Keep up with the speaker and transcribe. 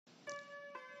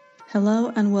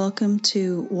Hello and welcome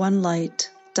to One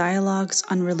Light, Dialogues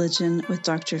on Religion with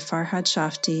Dr. Farhad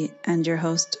Shafti and your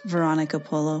host, Veronica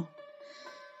Polo.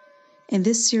 In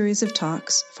this series of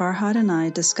talks, Farhad and I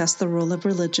discuss the role of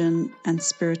religion and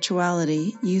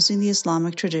spirituality using the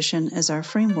Islamic tradition as our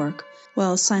framework,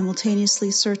 while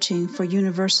simultaneously searching for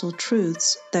universal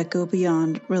truths that go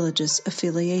beyond religious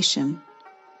affiliation.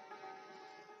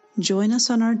 Join us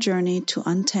on our journey to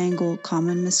untangle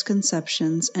common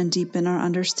misconceptions and deepen our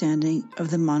understanding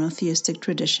of the monotheistic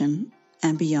tradition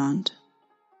and beyond.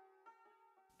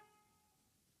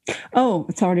 Oh,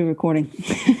 it's already recording.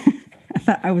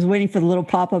 I was waiting for the little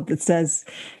pop-up that says,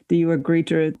 do you agree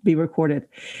to be recorded?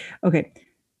 Okay.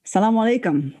 Assalamu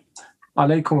alaikum.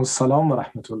 Alaikum assalam wa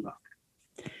rahmatullah.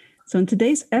 So in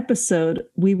today's episode,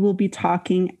 we will be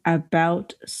talking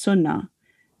about Sunnah.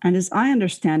 And as I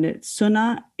understand it,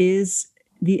 Sunnah is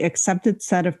the accepted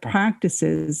set of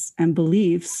practices and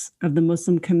beliefs of the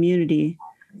Muslim community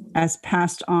as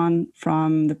passed on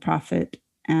from the Prophet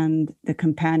and the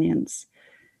companions.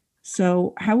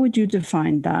 So how would you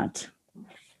define that?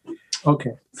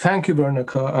 Okay. Thank you,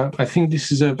 Veronica. I think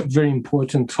this is a very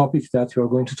important topic that we are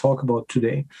going to talk about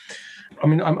today. I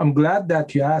mean, I'm glad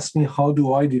that you asked me how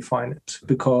do I define it,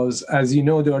 because as you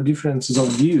know, there are differences of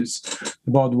views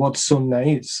about what Sunnah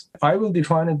is. I will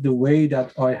define it the way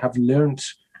that I have learned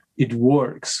it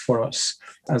works for us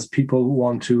as people who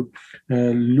want to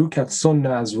look at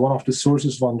Sunnah as one of the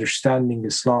sources of understanding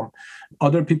Islam.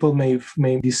 Other people may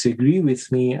disagree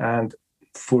with me, and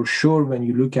for sure, when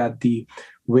you look at the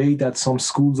way that some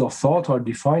schools of thought are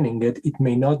defining it, it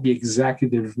may not be exactly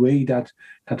the way that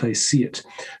I see it.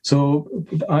 So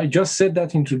I just said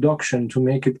that introduction to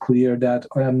make it clear that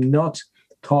I am not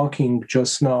talking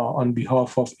just now on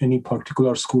behalf of any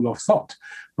particular school of thought.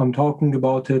 I'm talking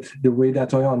about it the way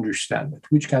that I understand it,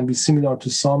 which can be similar to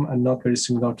some and not very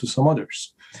similar to some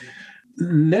others.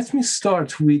 Let me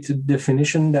start with a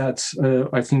definition that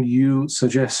I think you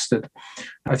suggested.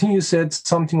 I think you said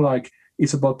something like,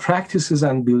 it's about practices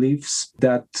and beliefs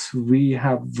that we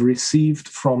have received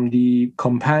from the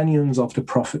companions of the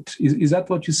Prophet. Is that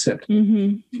what you said?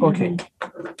 Mm-hmm. Okay.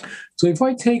 So if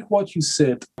I take what you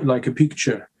said like a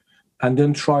picture and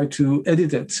then try to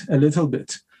edit it a little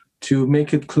bit to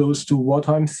make it close to what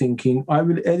I'm thinking, I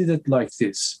will edit it like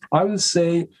this. I will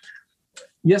say,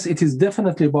 yes, it is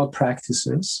definitely about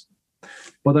practices,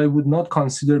 but I would not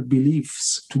consider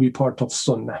beliefs to be part of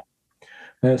Sunnah.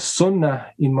 Sunnah,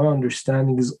 in my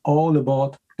understanding, is all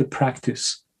about the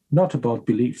practice, not about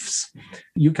beliefs.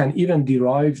 You can even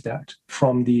derive that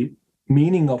from the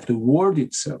meaning of the word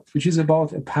itself, which is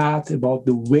about a path, about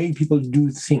the way people do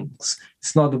things.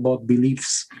 It's not about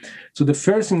beliefs. So the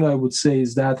first thing I would say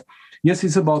is that, yes,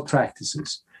 it's about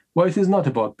practices, but it is not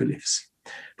about beliefs.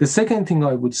 The second thing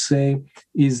I would say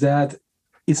is that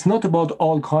it's not about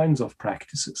all kinds of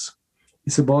practices.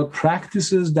 It's about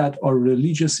practices that are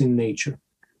religious in nature.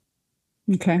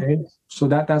 Okay. So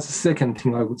that's the second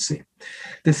thing I would say.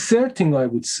 The third thing I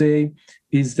would say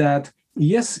is that,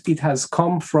 yes, it has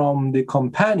come from the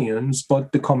companions,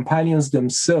 but the companions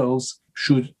themselves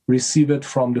should receive it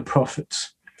from the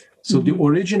prophets. So the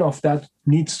origin of that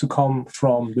needs to come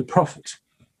from the prophet.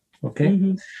 Okay?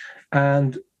 Mm-hmm.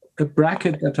 And a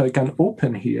bracket that I can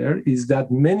open here is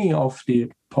that many of the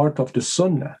part of the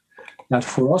Sunnah that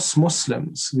for us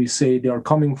Muslims, we say they are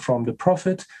coming from the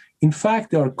prophet. In fact,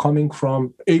 they are coming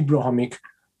from Abrahamic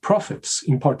prophets,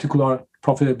 in particular,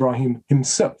 Prophet Ibrahim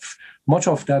himself. Much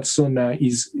of that Sunnah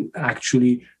is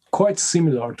actually quite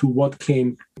similar to what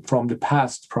came from the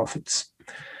past prophets.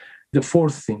 The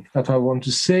fourth thing that I want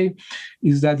to say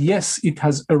is that, yes, it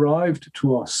has arrived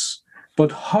to us,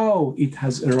 but how it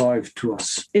has arrived to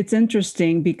us. It's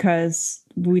interesting because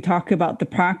we talk about the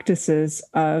practices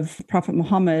of Prophet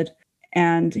Muhammad,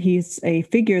 and he's a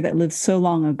figure that lived so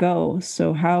long ago.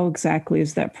 So how exactly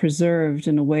is that preserved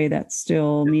in a way that's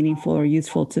still meaningful or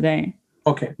useful today?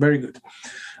 Okay, very good.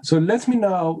 So let me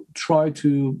now try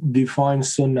to define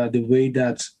Sunnah the way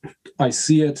that I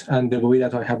see it and the way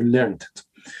that I have learned it.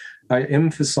 I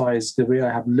emphasize the way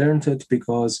I have learned it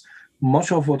because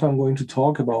much of what I'm going to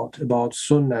talk about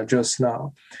Sunnah just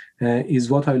now, is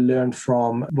what I learned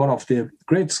from one of the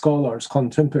great scholars,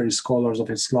 contemporary scholars of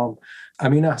Islam,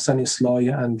 Amin Ahsan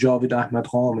Islahi and Javed Ahmad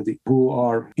Ghamidi, who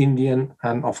are Indian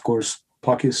and, of course,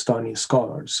 Pakistani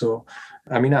scholars. So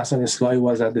Amin Ahsan Islahi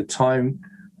was at the time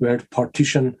where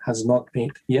partition has not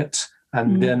made yet.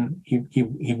 And then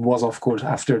he was, of course,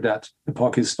 after that, a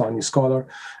Pakistani scholar.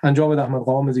 And Javed Ahmad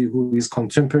Ghamidi, who is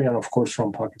contemporary and, of course,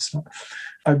 from Pakistan.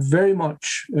 I very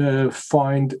much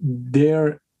find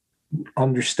their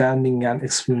understanding and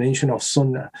explanation of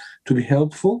Sunnah to be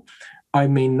helpful. I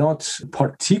may not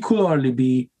particularly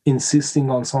be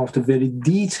insisting on some of the very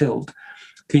detailed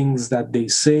things that they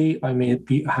say. I may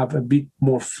have a bit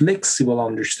more flexible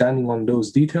understanding on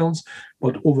those details,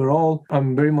 but overall,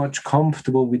 I'm very much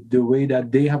comfortable with the way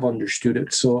that they have understood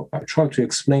it. So I try to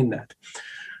explain that.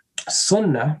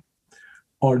 Sunnah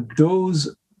are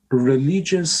those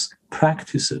religious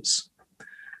practices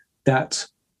that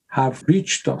have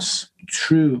reached us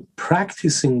through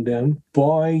practicing them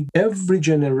by every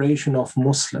generation of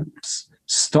Muslims,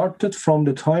 started from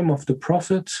the time of the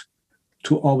Prophet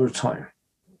to our time.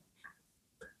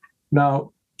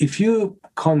 Now, if you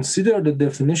consider the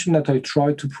definition that I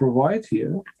tried to provide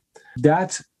here,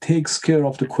 that takes care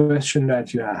of the question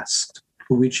that you asked,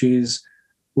 which is,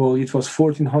 well, it was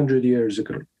 1400 years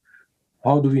ago.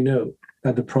 How do we know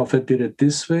that the Prophet did it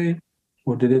this way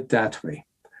or did it that way?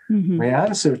 Mm-hmm. My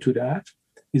answer to that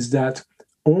is that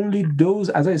only those,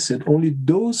 as I said, only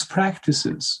those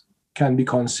practices can be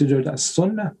considered as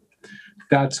sunnah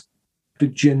that the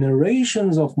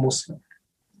generations of Muslims,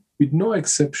 with no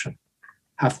exception,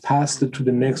 have passed it to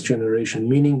the next generation,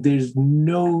 meaning there's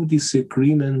no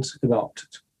disagreement about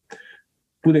it.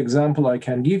 Good example I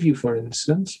can give you, for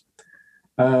instance,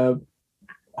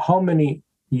 how many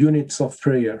units of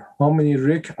prayer, how many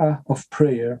rak'ah of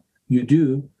prayer you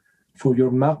do for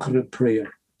your Maghrib prayer,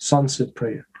 sunset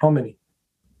prayer. How many?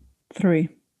 3.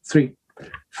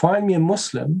 Find me a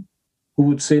Muslim who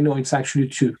would say, no, it's actually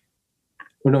 2.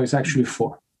 Or no, it's actually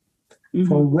 4. Mm-hmm.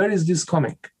 From where is this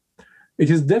coming? It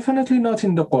is definitely not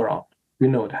in the Quran. We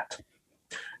know that.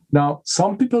 Now,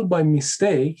 some people by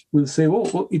mistake will say,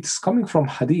 well it's coming from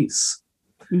hadith.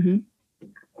 Mm-hmm.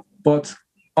 But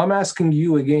I'm asking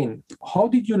you again, how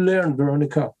did you learn,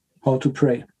 Veronica, how to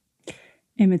pray?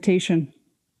 Imitation.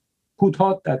 Who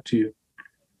taught that to you?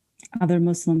 Other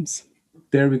Muslims.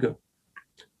 There we go.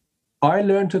 I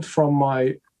learned it from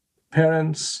my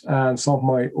parents and some of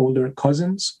my older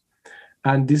cousins.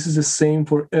 And this is the same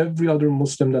for every other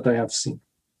Muslim that I have seen.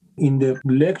 In the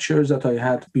lectures that I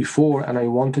had before, and I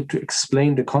wanted to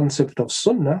explain the concept of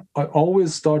sunnah, I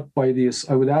always start by this.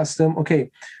 I would ask them,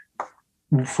 okay,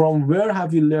 from where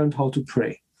have you learned how to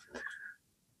pray?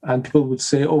 And people would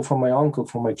say, oh, from my uncle,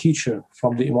 from my teacher,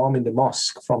 from the imam in the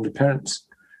mosque, from the parents.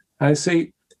 And I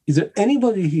say, is there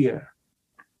anybody here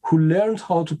who learned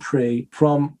how to pray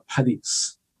from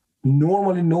hadith?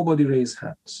 Normally, nobody raised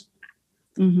hands.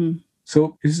 Mm-hmm.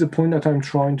 So this is the point that I'm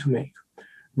trying to make.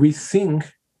 We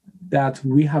think that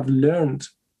we have learned,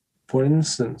 for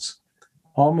instance,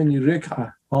 how many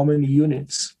rak'ah, how many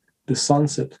units the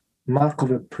sunset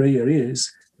Maghrib prayer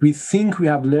is. We think we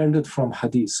have learned it from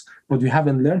hadith, but we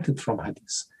haven't learned it from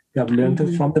hadith. We have learned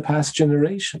it from the past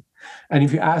generation. And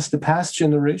if you ask the past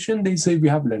generation, they say we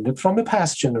have learned it from the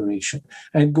past generation.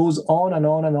 And it goes on and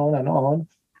on and on and on.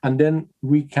 And then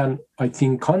we can, I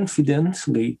think,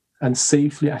 confidently and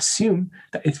safely assume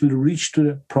that it will reach to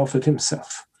the Prophet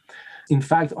himself. In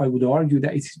fact, I would argue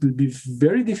that it will be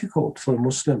very difficult for a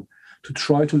Muslim to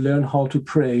try to learn how to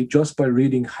pray just by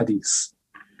reading hadith.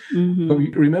 Mm-hmm. So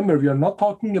remember, we are not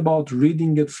talking about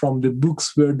reading it from the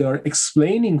books where they're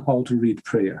explaining how to read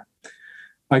prayer.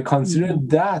 I consider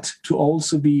that to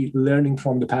also be learning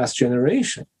from the past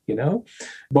generation,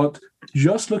 But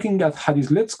just looking at hadith,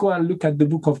 let's go and look at the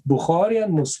book of Bukhari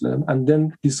and Muslim and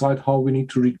then decide how we need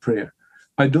to read prayer.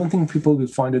 I don't think people will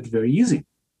find it very easy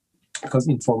because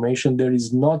information there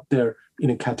is not there in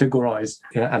a categorized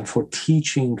and for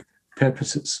teaching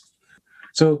purposes.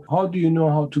 So how do you know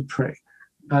how to pray?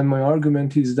 And my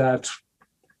argument is that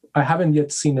I haven't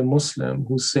yet seen a Muslim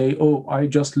who say, oh, I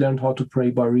just learned how to pray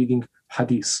by reading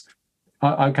hadith.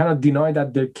 I cannot deny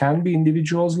that there can be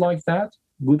individuals like that.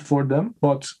 Good for them.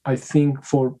 But I think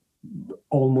for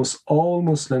almost all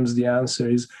Muslims, the answer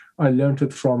is I learned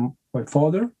it from my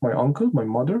father, my uncle, my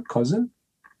mother, cousin,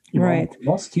 right,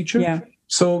 mosque teacher. Yeah.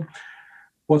 So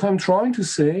what I'm trying to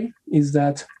say is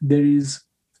that there is,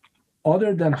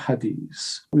 other than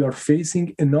hadith, we are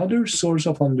facing another source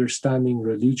of understanding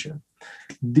religion.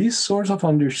 This source of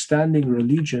understanding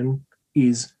religion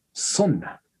is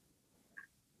sunnah.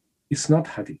 It's not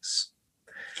hadith.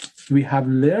 We have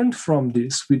learned from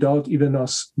this without even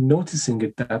us noticing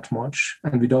it that much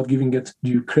and without giving it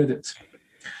due credit.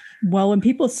 Well, when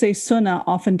people say sunnah,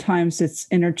 oftentimes it's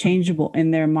interchangeable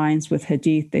in their minds with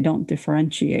hadith. They don't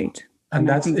differentiate. And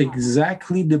that's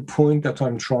exactly the point that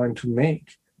I'm trying to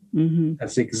make. Mm-hmm.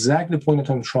 That's exactly the point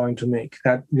that I'm trying to make.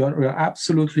 That you're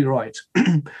absolutely right.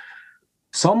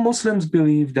 Some Muslims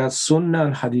believe that sunnah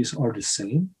and hadith are the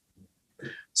same.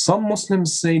 Some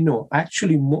Muslims say, no,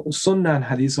 actually, sunnah and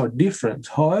hadith are different.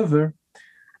 However,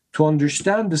 to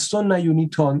understand the sunnah, you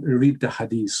need to read the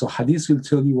hadith. So hadith will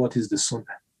tell you what is the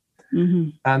sunnah.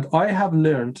 And I have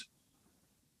learned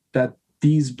that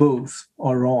these both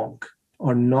are wrong,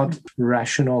 are not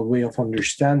rational way of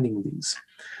understanding these.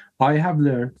 I have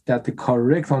learned that the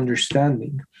correct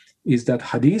understanding is that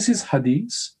hadith is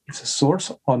hadith, it's a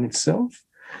source on itself,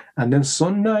 and then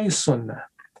sunnah is sunnah.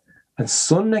 And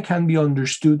sunnah can be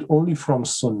understood only from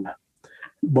sunnah,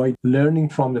 by learning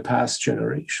from the past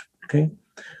generation. Okay?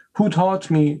 Who taught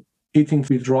me eating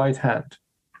with right hand?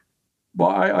 Well,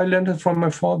 I learned it from my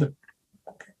father.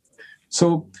 Okay.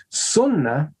 So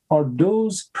sunnah are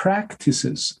those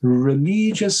practices,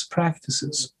 religious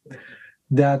practices,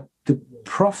 that the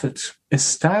Prophet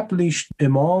established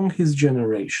among his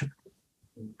generation.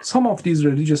 Some of these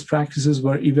religious practices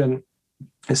were even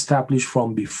established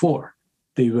from before.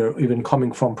 They were even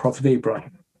coming from Prophet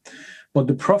Abraham. But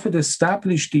the Prophet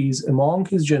established these among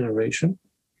his generation,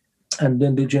 and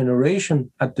then the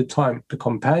generation at the time, the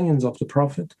companions of the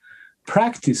Prophet,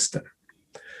 practiced them.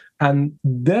 And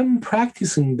them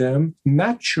practicing them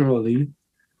naturally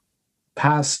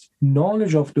passed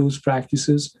knowledge of those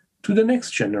practices to the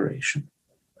next generation.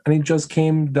 And it just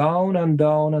came down and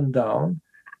down and down,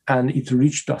 and it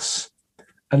reached us.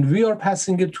 And we are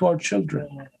passing it to our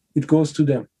children. It goes to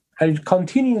them. And it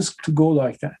continues to go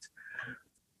like that.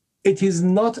 It is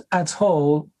not at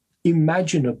all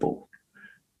imaginable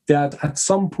that at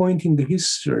some point in the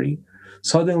history,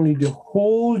 suddenly the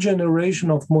whole generation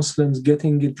of Muslims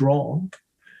getting it wrong.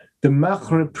 The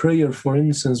Maghrib prayer, for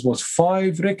instance, was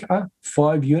 5 rak'ah,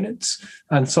 5 units,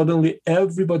 and suddenly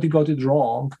everybody got it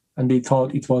wrong, and they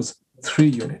thought it was 3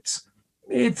 units.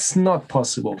 It's not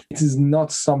possible. It is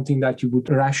not something that you would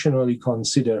rationally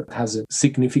consider as a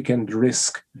significant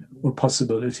risk or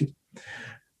possibility.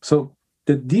 So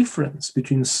the difference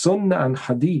between Sunnah and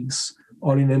Hadith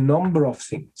are in a number of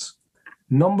things.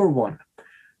 Number one,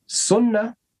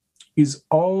 Sunnah is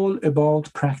all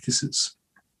about practices,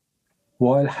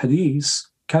 while Hadith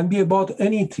can be about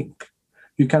anything.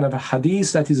 You can have a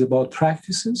Hadith that is about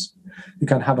practices. You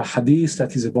can have a Hadith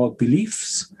that is about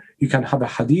beliefs. You can have a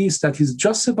Hadith that is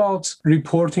just about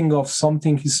reporting of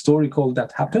something historical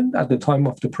that happened at the time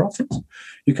of the Prophet.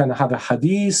 You can have a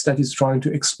Hadith that is trying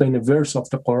to explain a verse of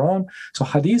the Quran. So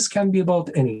Hadith can be about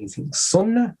anything.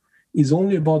 Sunnah is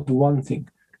only about one thing,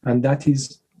 and that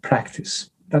is practice.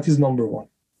 That is number one.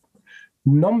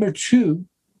 Number two,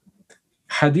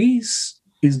 Hadith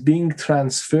is being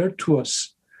transferred to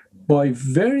us by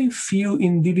very few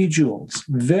individuals,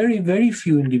 very, very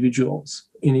few individuals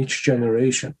in each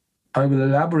generation. I will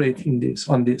elaborate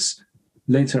on this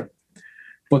later.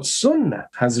 But Sunnah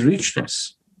has reached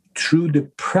us through the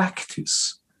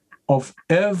practice of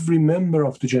every member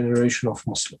of the generation of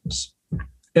Muslims,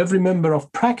 every member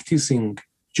of practicing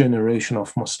generation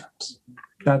of Muslims.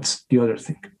 That's the other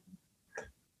thing.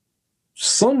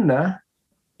 Sunnah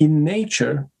in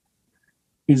nature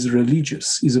is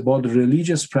religious, is about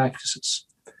religious practices.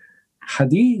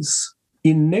 Hadith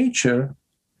in nature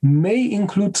may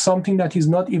include something that is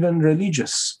not even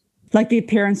religious. Like the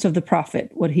appearance of the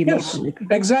Prophet, what he Yes, looked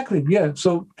like. Exactly, yeah.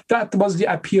 So that was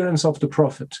the appearance of the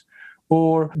Prophet.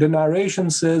 Or the narration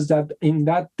says that in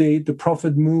that day, the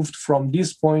Prophet moved from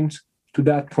this point to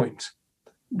that point.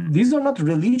 These are not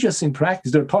religious in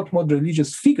practice. They're talking about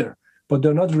religious figure, but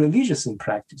they're not religious in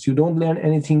practice. You don't learn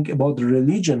anything about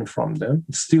religion from them.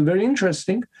 It's still very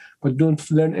interesting, but don't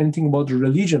learn anything about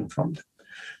religion from them.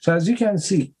 So as you can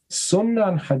see, Sunnah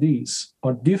and Hadith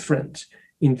are different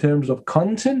in terms of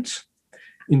content,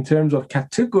 in terms of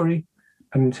category,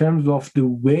 and in terms of the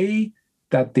way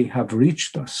that they have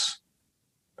reached us.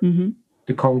 Mm-hmm.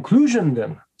 The conclusion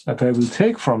then that I will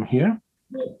take from here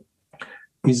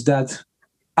is that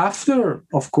after,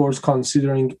 of course,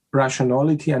 considering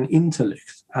rationality and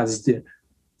intellect as the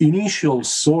initial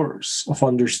source of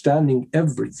understanding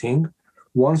everything,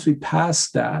 once we pass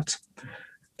that,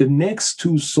 the next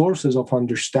two sources of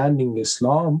understanding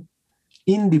Islam,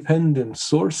 independent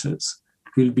sources,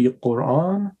 will be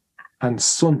Quran and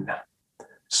Sunnah.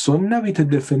 Sunnah with a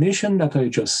definition that I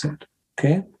just said,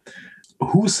 okay?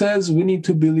 Who says we need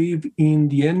to believe in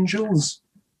the angels?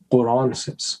 Quran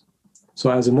says. So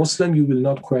as a Muslim, you will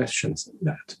not question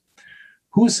that.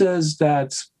 Who says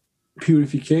that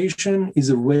purification is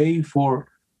a way for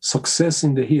success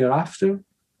in the hereafter?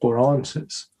 Quran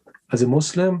says. As a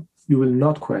Muslim, you will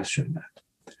not question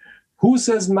that. Who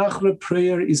says Maghrib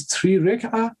prayer is 3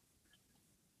 rak'ah?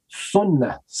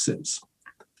 Sunnah says.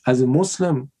 As a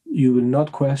Muslim, you will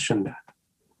not question that.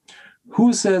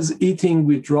 Who says eating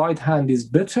with right hand is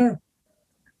better?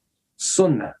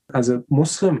 Sunnah. As a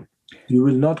Muslim, you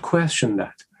will not question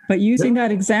that. But using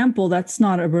that example, that's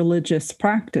not a religious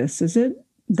practice, is it?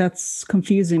 That's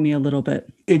confusing me a little bit.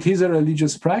 It is a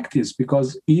religious practice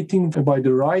because eating by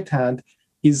the right hand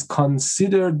is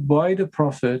considered by the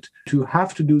Prophet to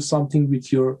have to do something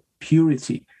with your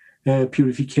purity,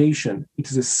 purification.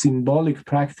 It is a symbolic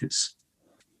practice.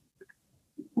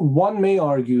 One may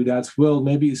argue that, well,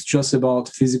 maybe it's just about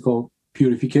physical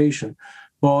purification,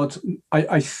 but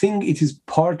I think it is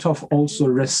part of also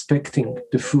respecting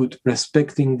the food,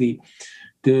 respecting the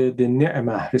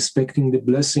ni'mah, respecting the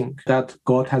blessing that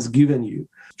God has given you.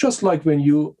 Just like when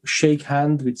you shake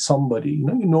hand with somebody, you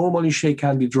normally shake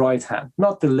hand with right hand,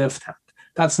 not the left hand.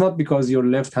 That's not because your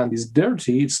left hand is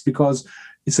dirty. It's because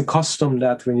it's a custom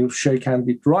that when you shake hand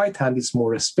with right hand, it's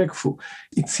more respectful.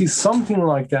 It's something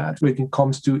like that when it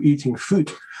comes to eating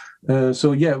food.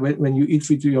 When you eat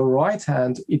with your right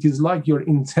hand, it is like your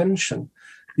intention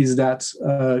is that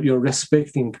you're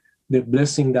respecting the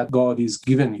blessing that God is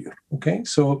given you. Okay,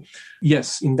 so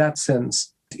yes, in that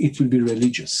sense, it will be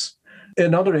religious.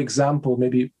 Another example,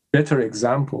 maybe better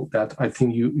example that I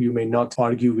think you may not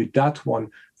argue with that one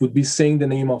would be saying the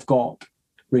name of God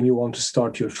when you want to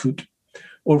start your food.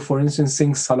 Or for instance,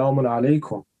 saying Salamun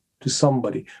Alaikum to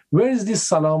somebody. Where is this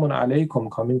Salamun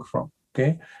Alaikum coming from?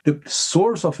 Okay, the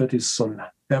source of it is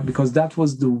Sunnah, because that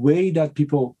was the way that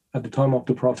people at the time of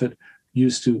the Prophet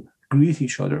used to greet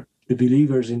each other, the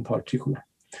believers in particular.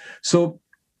 So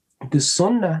the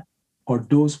Sunnah are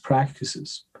those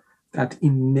practices that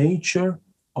in nature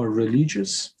are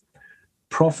religious.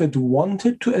 Prophet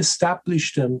wanted to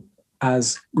establish them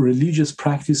as religious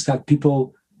practice that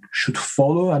people should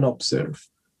follow and observe.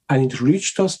 And it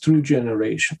reached us through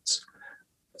generations.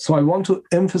 So I want to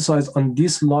emphasize on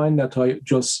this line that I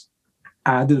just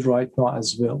added right now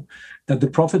as well, that the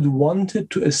Prophet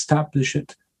wanted to establish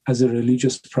it as a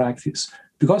religious practice.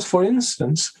 Because, for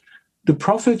instance, the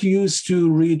Prophet used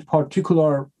to read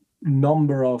particular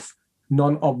number of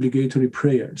non-obligatory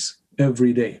prayers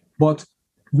every day. But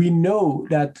we know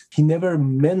that he never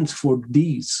meant for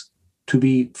these to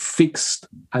be fixed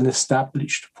and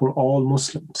established for all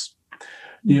Muslims.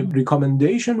 The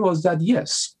recommendation was that,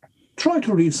 yes, try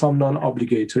to read some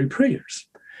non-obligatory prayers.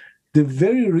 The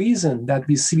very reason that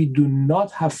we see we do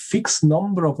not have fixed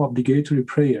number of obligatory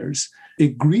prayers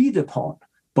agreed upon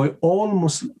by all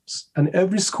Muslims, and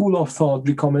every school of thought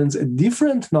recommends a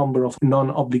different number of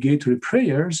non-obligatory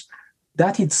prayers,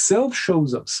 that itself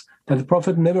shows us that the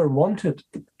Prophet never wanted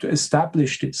to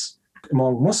establish this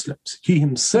among Muslims. He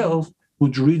himself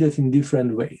would read it in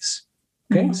different ways.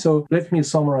 Okay, so let me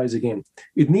summarize again.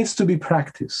 It needs to be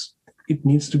practice. It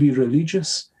needs to be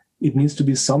religious. It needs to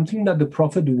be something that the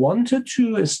Prophet wanted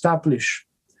to establish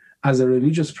as a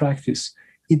religious practice.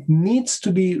 It needs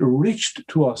to be reached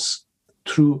to us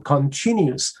through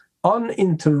continuous,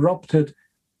 uninterrupted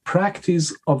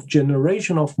practice of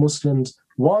generation of Muslims,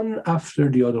 one after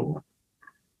the other one.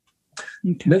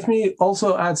 Okay. Let me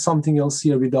also add something else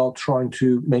here without trying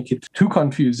to make it too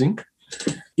confusing.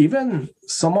 Even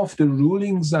some of the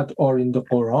rulings that are in the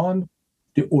Quran,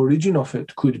 the origin of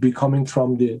it could be coming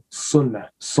from the Sunnah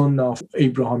of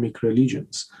Abrahamic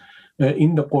religions.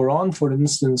 In the Quran, for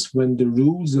instance, when the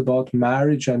rules about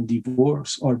marriage and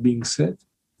divorce are being said,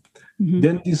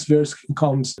 then this verse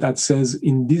comes that says,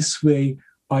 in this way,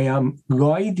 I am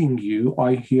guiding you,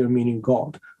 I here meaning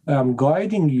God, I am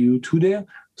guiding you to the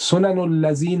Sunanul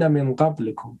Lazina min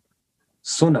qablikum,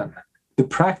 Sunan, the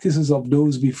practices of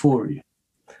those before you.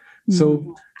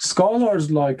 So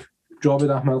scholars like Javed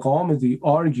Ahmad Ghamidi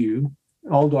argue,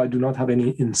 although I do not have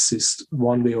any insist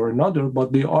one way or another,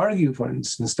 but they argue, for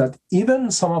instance, that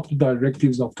even some of the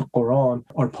directives of the Quran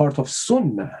are part of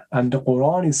Sunnah, and the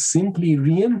Quran is simply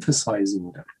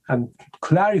re-emphasizing them and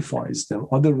clarifies them.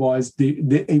 Otherwise,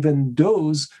 even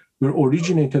those were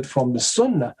originated from the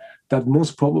Sunnah that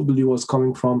most probably was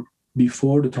coming from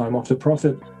before the time of the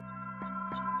Prophet.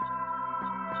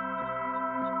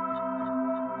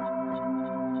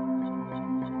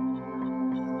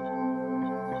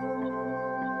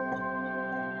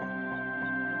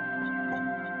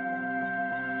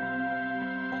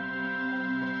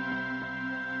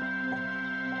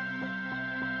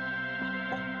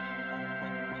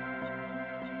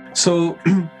 So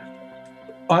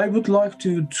I would like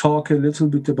to talk a little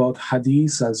bit about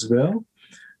hadith as well,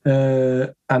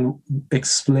 and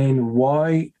explain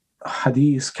why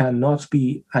hadith cannot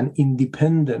be an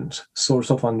independent source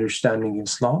of understanding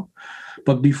Islam.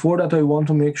 But before that, I want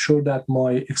to make sure that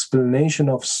my explanation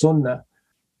of Sunnah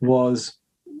was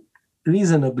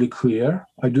reasonably clear.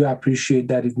 I do appreciate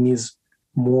that it needs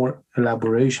more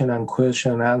elaboration and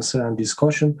question and answer and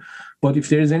discussion. But if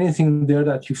there is anything there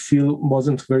that you feel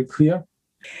wasn't very clear.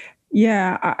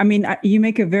 Yeah, I mean, you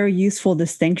make a very useful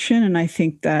distinction. And I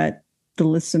think that the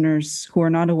listeners who are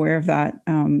not aware of that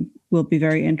will be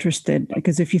very interested,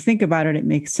 because if you think about it, it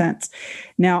makes sense.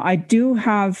 Now, I do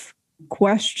have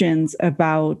questions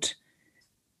about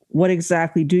what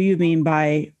exactly do you mean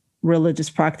by religious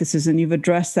practices, and you've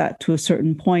addressed that to a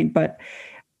certain point, but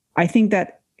I think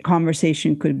that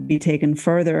conversation could be taken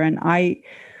further, and I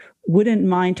wouldn't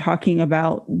mind talking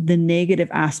about the negative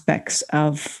aspects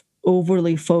of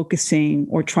overly focusing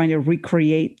or trying to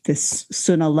recreate this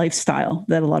Sunnah lifestyle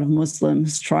that a lot of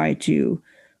Muslims try to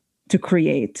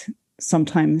create,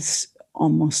 sometimes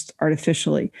almost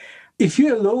artificially. If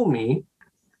you allow me,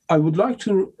 I would like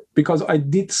to, because I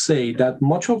did say that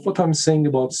much of what I'm saying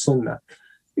about Sunnah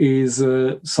is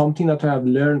something that I have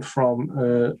learned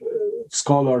from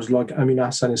scholars like Amin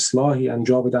Ahsan Islahi and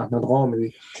Javed Ahmad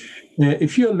Ghamidi.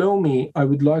 If you allow me, I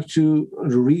would like to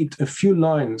read a few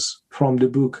lines from the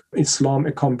book Islam,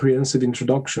 A Comprehensive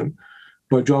Introduction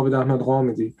by Javed Ahmad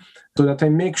Ghamidi, so that I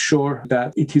make sure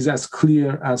that it is as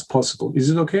clear as possible. Is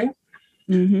it okay?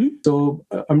 Mm-hmm. So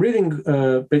I'm reading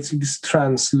basically this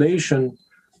translation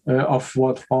of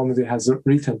what Ghamidi has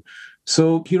written.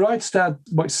 So he writes that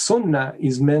by Sunnah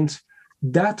is meant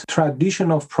that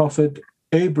tradition of Prophet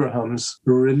Abraham's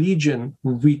religion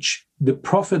which the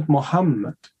Prophet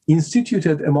Muhammad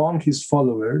instituted among his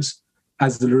followers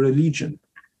as the religion,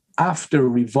 after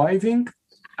reviving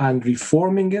and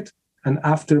reforming it, and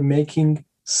after making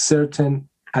certain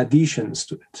additions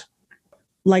to it.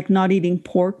 Like not eating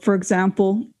pork, for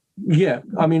example? Yeah,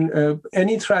 I mean,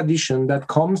 any tradition that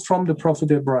comes from the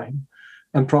Prophet Ibrahim,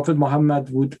 and Prophet Muhammad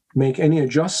would make any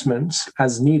adjustments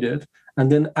as needed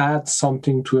and then add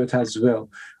something to it as well.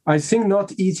 I think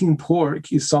not eating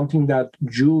pork is something that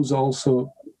Jews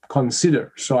also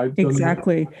consider. So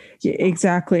Exactly.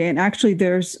 And actually,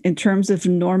 there's, in terms of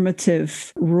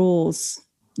normative rules,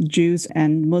 Jews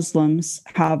and Muslims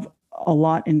have a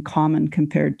lot in common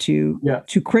compared to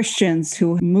Christians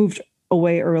who moved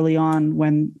away early on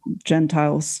when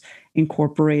Gentiles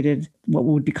incorporated what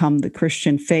would become the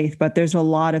Christian faith. But there's a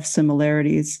lot of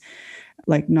similarities,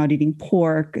 like not eating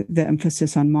pork, the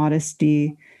emphasis on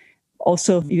modesty,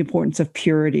 also the importance of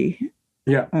purity.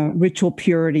 Ritual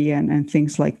purity and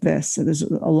things like this. So there's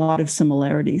a lot of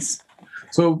similarities.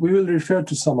 So we will refer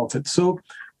to some of it. So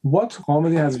what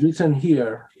Ghamidi has written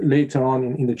here later on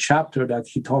in the chapter that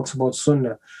he talks about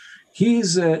Sunnah, he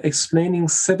is explaining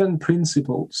 7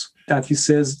 principles that he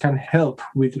says can help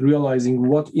with realizing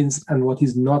what is and what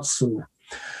is not Sunnah.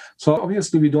 So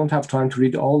obviously we don't have time to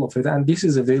read all of it, and this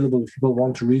is available if people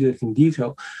want to read it in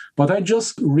detail. But I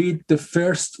just read the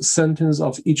first sentence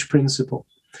of each principle.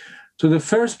 So the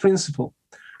first principle,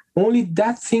 only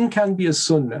that thing can be a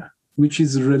sunnah which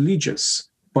is religious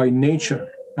by nature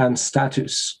and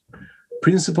status.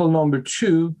 Principle number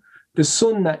 2, the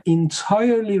sunnah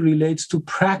entirely relates to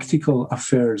practical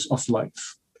affairs of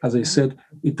life. As I said,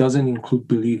 it doesn't include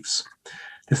beliefs.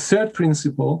 The third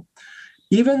principle,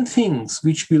 even things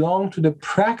which belong to the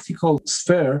practical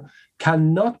sphere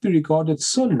cannot be regarded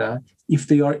sunnah if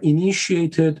they are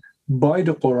initiated by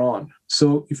the Quran.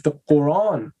 So if the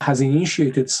Quran has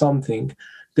initiated something,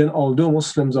 then although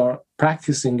Muslims are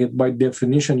practicing it, by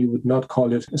definition, you would not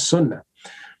call it a sunnah.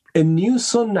 A new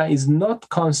sunnah is not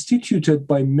constituted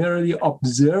by merely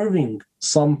observing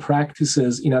some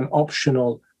practices in an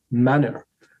optional manner.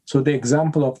 So the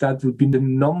example of that would be the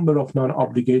number of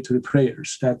non-obligatory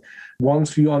prayers, that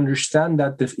once we understand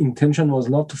that the intention was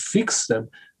not to fix them,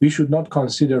 we should not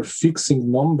consider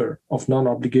fixing number of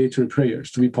non-obligatory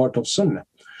prayers to be part of sunnah.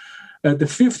 The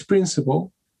fifth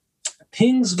principle,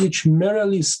 things which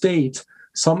merely state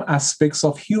some aspects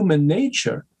of human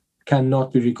nature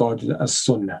cannot be regarded as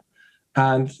sunnah.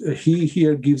 And he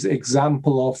here gives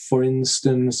example of, for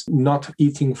instance, not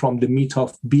eating from the meat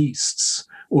of beasts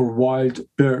or wild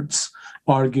birds,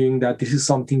 arguing that this is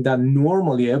something that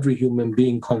normally every human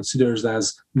being considers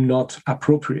as not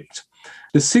appropriate.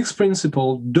 The sixth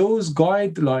principle, those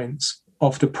guidelines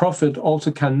of the Prophet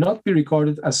also cannot be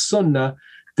regarded as sunnah,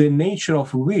 the nature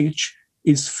of which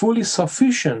is fully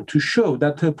sufficient to show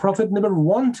that the Prophet never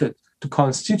wanted to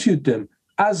constitute them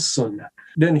as sunnah.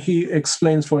 Then he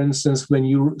explains, for instance, when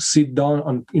you sit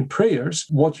down in prayers,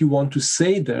 what you want to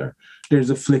say there, there's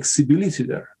a flexibility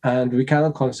there. And we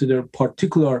cannot consider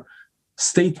particular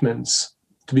statements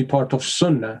to be part of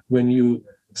sunnah when you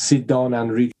sit down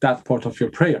and read that part of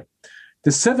your prayer.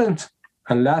 The seventh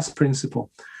and last principle,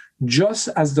 just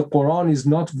as the Quran is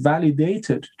not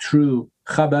validated through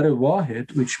khabar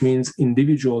wahid, which means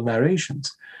individual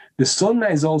narrations, the sunnah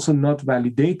is also not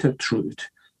validated through it.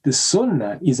 The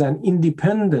sunnah is an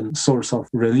independent source of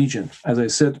religion. As I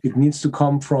said, it needs to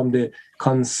come from the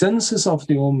consensus of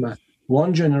the ummah,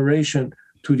 one generation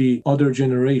to the other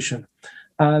generation.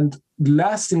 And the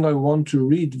last thing I want to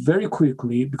read very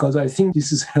quickly, because I think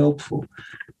this is helpful,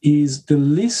 is the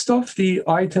list of the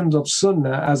items of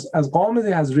Sunnah as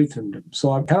Ghamidi has written them.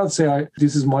 So I cannot say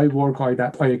this is my work,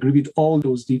 I agree with all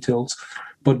those details,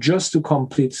 but just to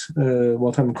complete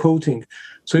what I'm quoting.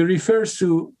 So he refers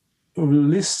to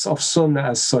lists of Sunnah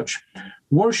as such.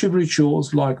 Worship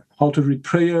rituals like how to read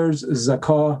prayers,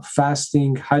 zakah,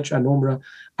 fasting, hajj and umrah,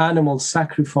 animal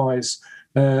sacrifice,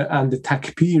 and the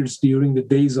takbirs during the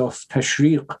days of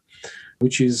tashriq,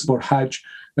 which is for hajj.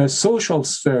 Social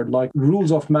sphere like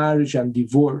rules of marriage and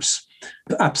divorce,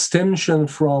 abstention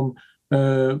from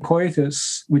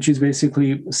coitus, which is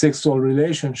basically sexual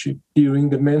relationship during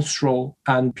the menstrual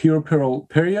and puerperal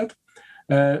period.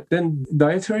 Then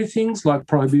dietary things like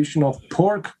prohibition of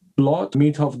pork, blood,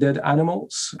 meat of dead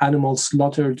animals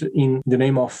slaughtered in the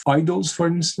name of idols, for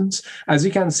instance. As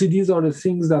you can see, these are the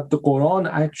things that the Quran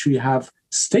actually have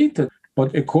stated.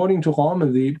 But according to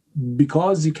Ghamidi,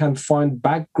 because you can find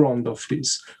background of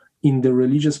this in the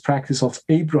religious practice of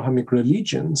Abrahamic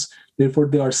religions, therefore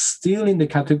they are still in the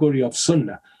category of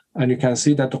Sunnah. And you can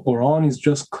see that the Quran is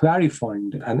just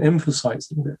clarifying and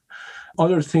emphasizing them.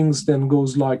 Other things then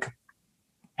goes like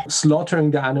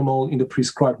slaughtering the animal in the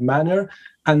prescribed manner.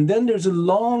 And then there's a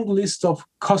long list of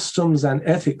customs and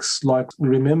ethics, like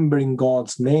remembering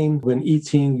God's name when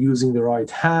eating, using the right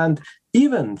hand,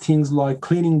 even things like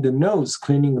cleaning the nose,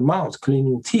 cleaning the mouth,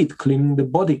 cleaning teeth, cleaning the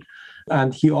body.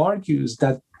 And he argues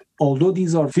that although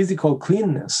these are physical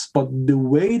cleanness, but the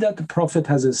way that the Prophet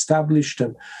has established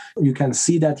them, you can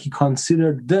see that he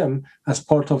considered them as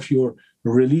part of your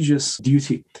religious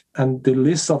duty. And the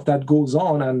list of that goes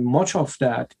on, and much of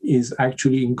that is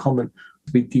actually in common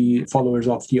with the followers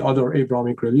of the other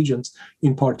Abrahamic religions,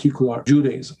 in particular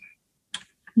Judaism.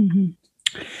 Mm-hmm.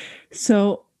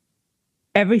 So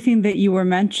everything that you were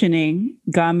mentioning,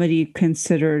 Ghamidi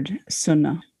considered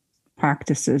Sunnah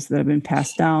practices that have been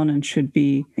passed down and should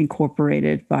be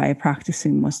incorporated by a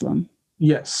practicing Muslim.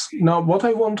 Yes. Now, what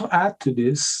I want to add to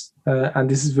this, and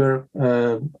this is where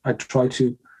I try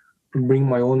to bring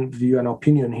my own view and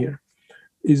opinion here,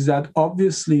 is that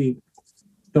obviously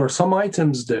there are some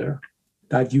items there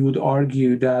that you would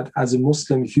argue that as a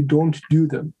Muslim, if you don't do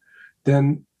them,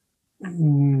 then,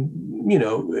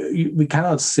 we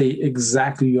cannot say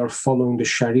exactly you are following the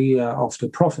Sharia of the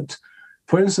Prophet.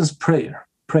 For instance, praying.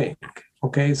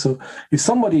 Okay, so if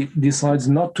somebody decides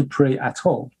not to pray at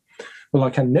all, well, I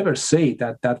can never say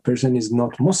that that person is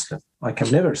not Muslim. I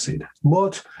can never say that.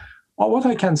 But what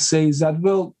I can say is that,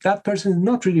 well, that person is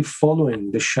not really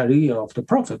following the Sharia of the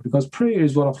Prophet, because prayer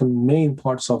is one of the main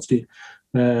parts of the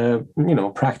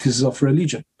practices of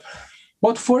religion.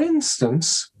 But for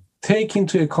instance, take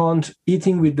into account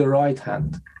eating with the right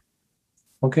hand.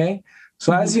 Okay?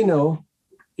 So as you know,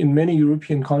 in many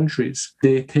European countries,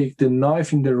 they take the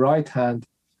knife in the right hand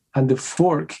and the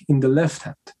fork in the left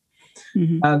hand.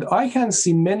 Mm-hmm. And I can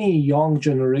see many young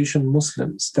generation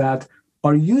Muslims that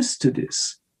are used to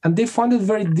this, and they find it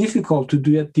very difficult to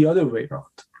do it the other way around.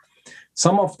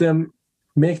 Some of them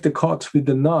make the cut with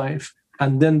the knife,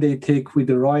 and then they take with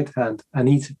the right hand and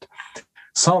eat it.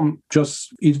 Some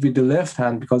just eat with the left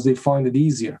hand because they find it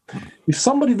easier. If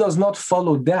somebody does not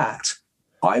follow that,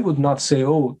 I would not say,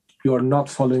 oh, you're not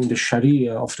following the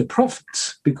Sharia of the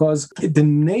Prophet, because the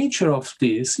nature of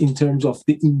this, in terms of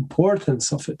the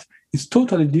importance of it, is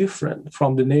totally different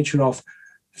from the nature of,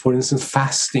 for instance,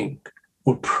 fasting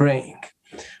or praying.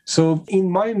 So in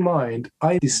my mind,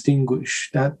 I distinguish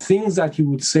that things that you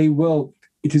would say, well,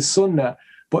 it is Sunnah,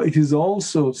 but it is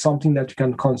also something that you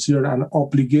can consider an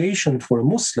obligation for a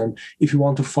Muslim if you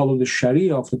want to follow the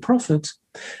Sharia of the Prophet,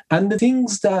 and the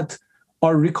things that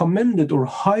are recommended or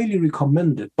highly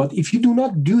recommended. But if you do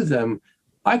not do them,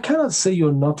 I cannot say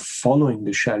you're not following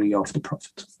the Sharia of the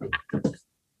Prophet.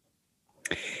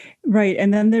 Right.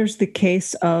 And then there's the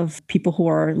case of people who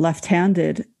are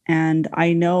left-handed. And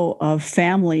I know of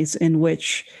families in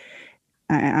which,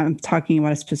 I'm talking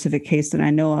about a specific case that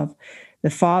I know of, the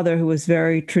father who was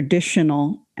very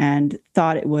traditional and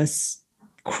thought it was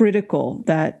critical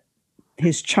that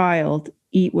his child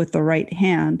eat with the right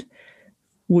hand,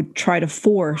 would try to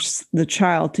force the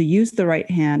child to use the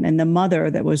right hand. And the mother,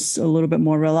 that was a little bit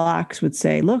more relaxed, would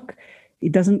say, look,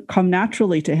 it doesn't come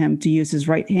naturally to him to use his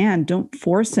right hand. Don't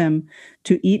force him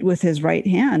to eat with his right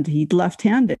hand. He's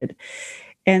left-handed.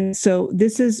 And so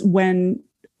this is when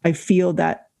I feel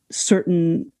that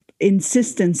certain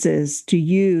insistences to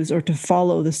use or to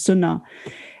follow the Sunnah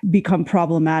become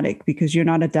problematic, because you're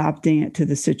not adapting it to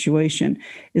the situation.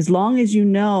 As long as you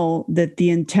know that the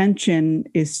intention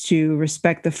is to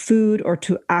respect the food or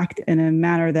to act in a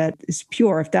manner that is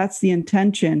pure, if that's the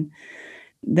intention,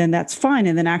 then that's fine.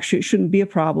 And then actually it shouldn't be a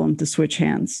problem to switch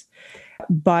hands.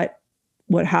 But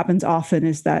what happens often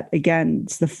is that, again,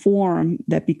 it's the form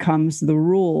that becomes the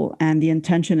rule and the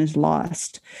intention is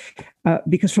lost.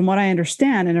 Because from what I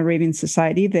understand, in Arabian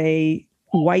society, they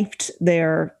wiped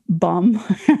their bum.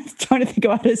 I'm trying to think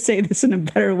of how to say this in a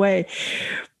better way.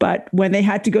 But when they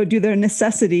had to go do their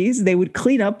necessities, they would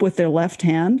clean up with their left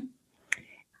hand.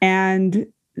 And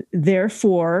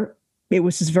therefore, it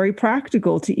was just very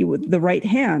practical to eat with the right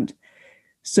hand.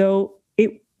 So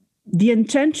the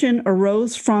intention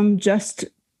arose from just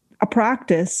a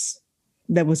practice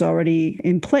that was already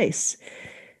in place.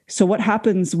 So what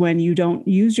happens when you don't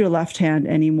use your left hand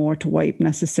anymore to wipe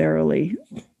necessarily?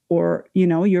 Or,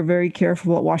 you're very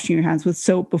careful about washing your hands with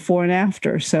soap before and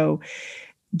after. So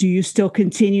do you still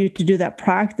continue to do that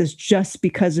practice just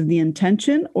because of the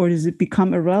intention, or does it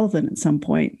become irrelevant at some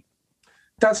point?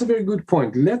 That's a very good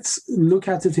point. Let's look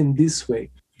at it in this way.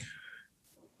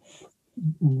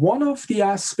 One of the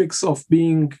aspects of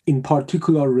being in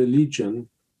particular religion,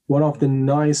 one of the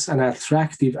nice and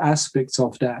attractive aspects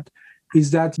of that,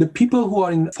 is that the people who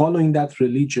are following that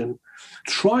religion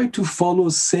try to follow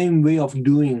the same way of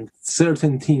doing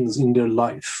certain things in their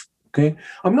life. Okay,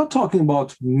 I'm not talking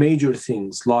about major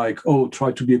things like,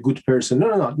 try to be a good person.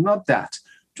 No, not that.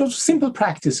 Just simple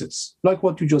practices, like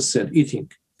what you just said, eating.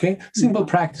 Okay, simple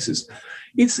practices.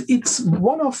 It's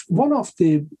one of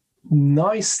the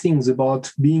nice things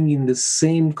about being in the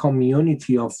same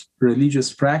community of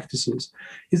religious practices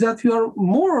is that we are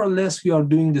more or less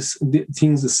doing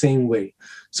things the same way.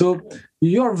 So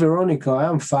you're Veronica, I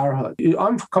am Farhad.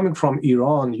 I'm coming from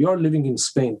Iran. You're living in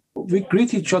Spain. We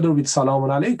greet each other with Salaam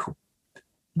alaikum.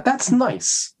 That's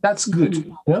nice. That's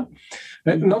good. Yeah.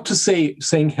 Not to say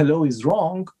saying hello is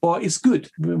wrong, but it's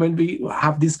good when we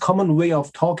have this common way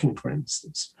of talking, for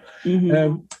instance.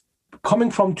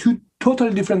 Coming from two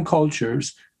totally different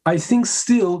cultures, I think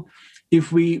still,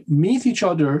 if we meet each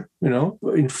other,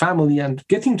 in family and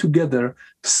getting together,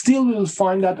 still we'll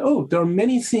find that, there are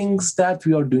many things that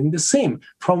we are doing the same.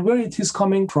 From where it is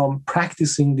coming from,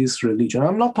 practicing this religion.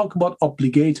 I'm not talking about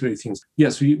obligatory things.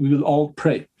 Yes, we will all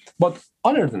pray. But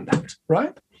other than that,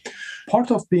 right? Part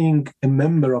of being a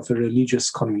member of a religious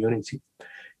community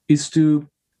is to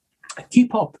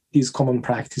keep up these common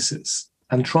practices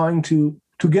and trying to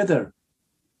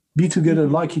be together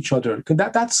like each other.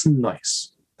 That's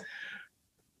nice.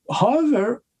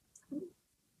 However,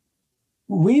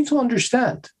 we need to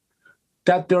understand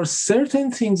that there are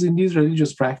certain things in these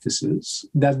religious practices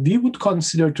that we would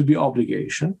consider to be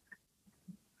obligation.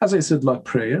 As I said, like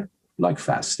prayer, like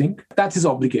fasting, that is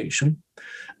obligation.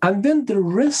 And then the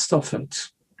rest of it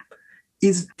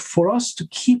is for us to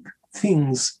keep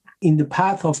things in the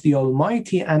path of the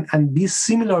Almighty and be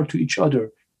similar to each other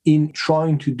in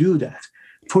trying to do that.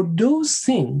 For those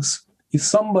things, if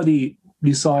somebody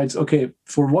decides, okay,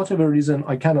 for whatever reason,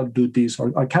 I cannot do this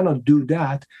or I cannot do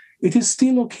that, it is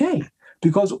still okay,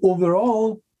 because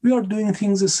overall, we are doing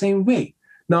things the same way.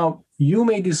 Now, you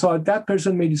may decide, that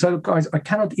person may decide, guys, I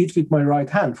cannot eat with my right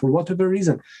hand for whatever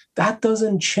reason. That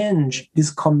doesn't change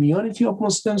this community of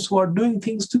Muslims who are doing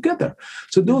things together.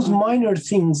 So those minor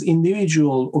things,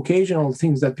 individual, occasional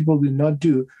things that people will not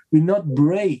do, will not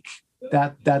break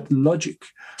that logic.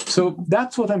 So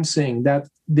that's what I'm saying, that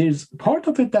there's part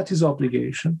of it that is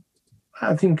obligation.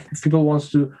 I think if people want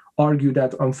to argue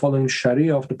that I'm following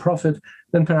Sharia of the Prophet,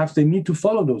 then perhaps they need to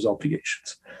follow those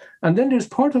obligations. And then there's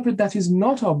part of it that is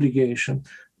not obligation.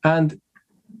 And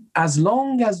as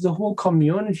long as the whole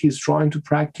community is trying to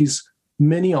practice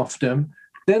many of them,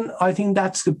 then I think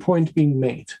that's the point being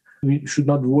made. We should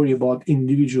not worry about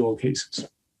individual cases.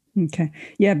 Okay.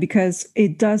 Yeah, because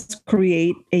it does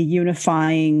create a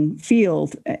unifying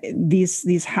field.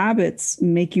 These habits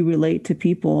make you relate to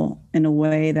people in a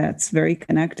way that's very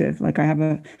connective. Like I have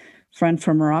a friend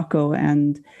from Morocco,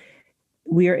 and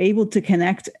we are able to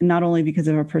connect not only because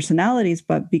of our personalities,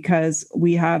 but because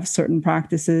we have certain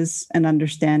practices and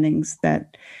understandings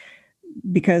that,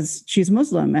 because she's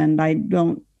Muslim and I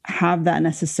don't have that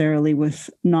necessarily with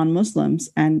non-Muslims,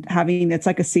 and it's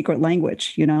like a secret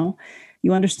language,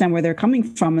 you understand where they're coming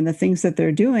from, and the things that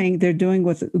they're doing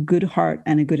with a good heart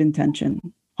and a good intention.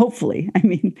 Hopefully.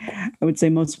 I would say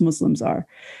most Muslims are.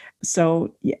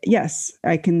 So yes,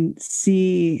 I can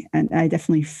see and I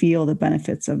definitely feel the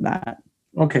benefits of that.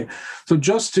 Okay. So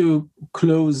just to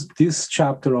close this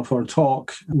chapter of our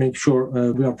talk, make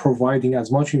sure we are providing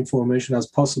as much information as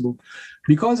possible.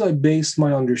 Because I based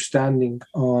my understanding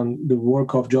on the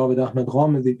work of Javed Ahmed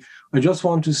Ghamidi, I just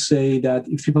want to say that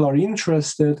if people are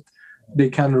interested, they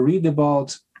can read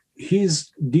about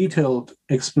his detailed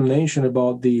explanation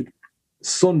about the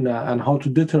Sunnah and how to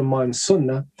determine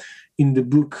Sunnah in the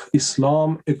book Islam,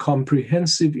 A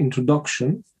Comprehensive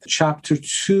Introduction, chapter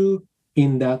 2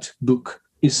 in that book,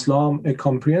 Islam, A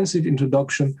Comprehensive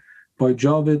Introduction by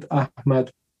Javed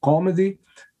Ahmad Ghamidi.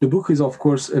 The book is, of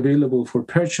course, available for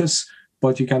purchase,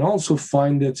 but you can also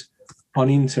find it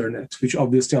on internet, which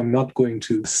obviously I'm not going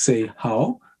to say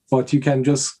how, but you can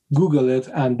just Google it,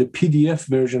 and the PDF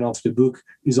version of the book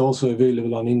is also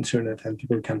available on internet, and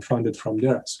people can find it from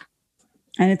there.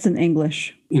 And it's in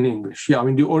English. In English, yeah. I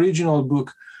mean, the original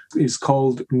book is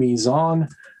called Mizan.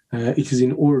 It is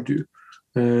in Urdu.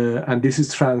 And this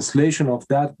is translation of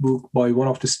that book by one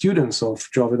of the students of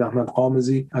Javed Ahmad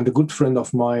Ghamidi and a good friend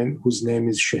of mine whose name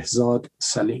is Shehzad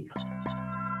Salim.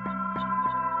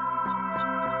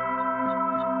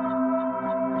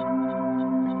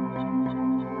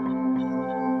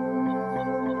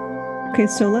 Okay,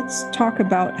 so let's talk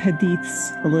about hadiths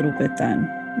a little bit then.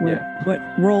 What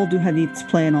role do hadiths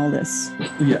play in all this?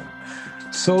 Yeah.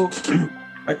 So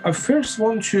I first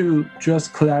want to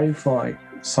just clarify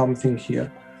something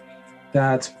here,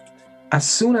 that as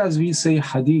soon as we say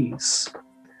hadith,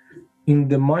 in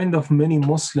the mind of many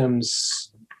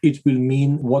Muslims, it will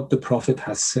mean what the Prophet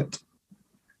has said.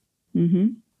 Mm-hmm.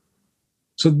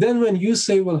 So then when you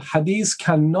say, well, hadith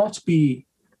cannot be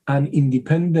an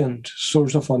independent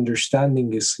source of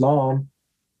understanding Islam,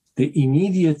 they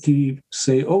immediately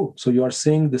say, oh, so you are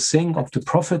saying the saying of the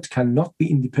Prophet cannot be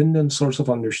independent source of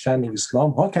understanding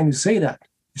Islam? How can you say that?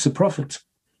 It's a Prophet.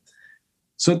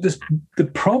 So the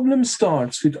problem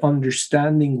starts with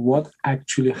understanding what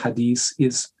actually hadith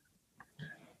is.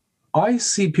 I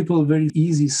see people very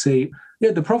easy say,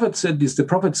 yeah, the Prophet said this, the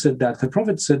Prophet said that, the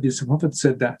Prophet said this, the Prophet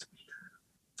said that.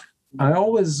 I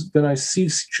always, when I see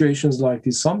situations like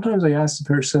this, sometimes I ask the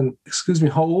person, excuse me,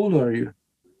 how old are you?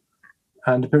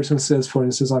 And the person says, for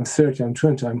instance, I'm 30, I'm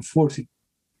 20, I'm 40.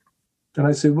 And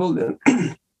I say, well,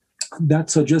 that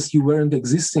suggests you weren't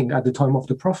existing at the time of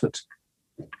the Prophet.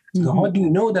 Mm-hmm. So how do you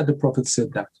know that the Prophet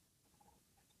said that?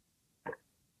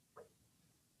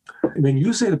 When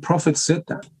you say the Prophet said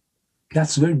that,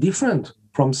 that's very different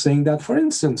from saying that, for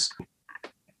instance,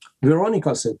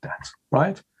 Veronica said that,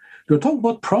 right? We're talking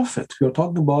about Prophet. We're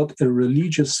talking about a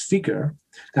religious figure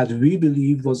that we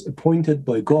believe was appointed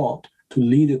by God to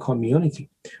lead a community.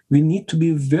 We need to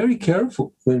be very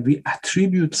careful when we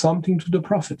attribute something to the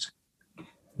Prophet.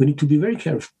 We need to be very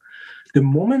careful. The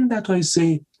moment that I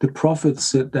say the Prophet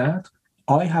said that,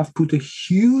 I have put a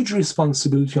huge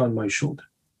responsibility on my shoulder.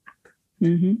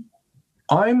 Mm-hmm.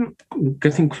 I'm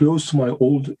getting close to my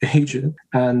old age,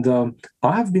 and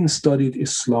I have been studied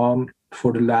Islam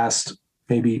for the last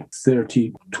maybe 3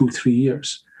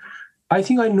 years. I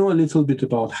think I know a little bit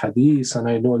about hadith, and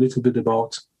I know a little bit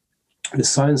about the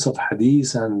science of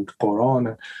hadith and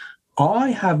Quran. I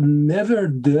have never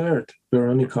dared,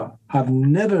 Veronica, have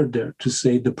never dared to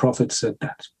say the Prophet said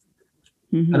that.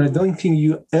 Mm-hmm. And I don't think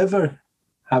you ever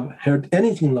have heard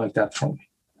anything like that from me.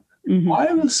 Mm-hmm.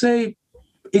 I will say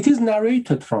it is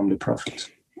narrated from the Prophet.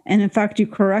 And in fact, you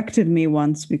corrected me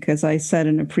once because I said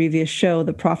in a previous show,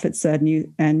 the Prophet said,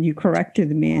 and you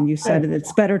corrected me and you said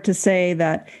it's better to say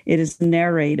that it is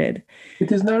narrated.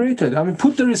 It is narrated. I mean,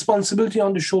 put the responsibility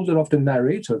on the shoulder of the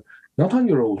narrator, not on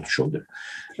your own shoulder.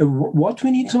 What we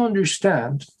need to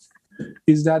understand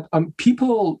is that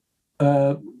people,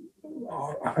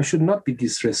 I should not be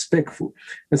disrespectful,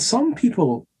 but some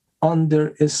people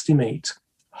underestimate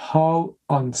how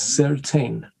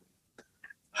uncertain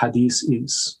hadith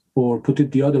is, or put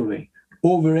it the other way,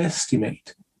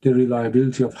 overestimate the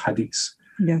reliability of hadith.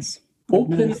 Yes.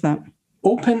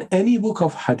 Open any book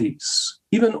of hadith,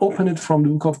 even open it from the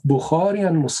book of Bukhari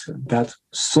and Muslim, that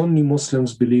Sunni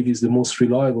Muslims believe is the most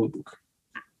reliable book.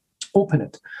 Open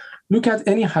it. Look at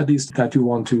any hadith that you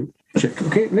want to check.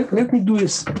 Okay, let me do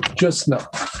this just now.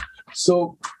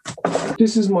 So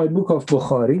this is my book of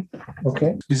Bukhari.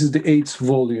 Okay, this is the 8th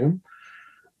volume.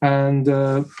 And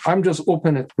I'm just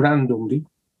open it randomly.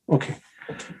 Okay.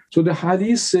 So the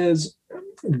hadith says,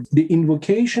 the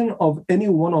invocation of any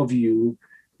one of you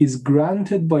is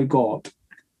granted by God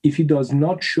if he does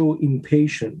not show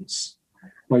impatience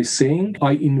by saying,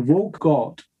 I invoke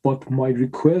God, but my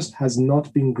request has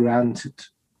not been granted.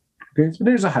 Okay, so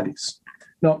there's a hadith.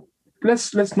 Now,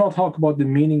 let's not talk about the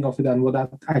meaning of it and what that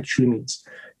actually means.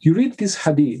 You read this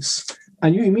hadith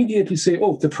and you immediately say,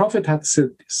 oh, the Prophet had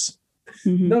said this.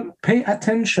 Mm-hmm. Now, pay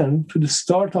attention to the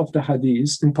start of the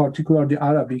hadith, in particular the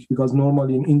Arabic, because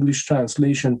normally in English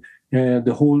translation,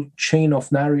 the whole chain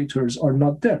of narrators are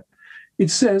not there. It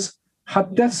says,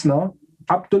 حدثنا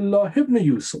Abdullah ibn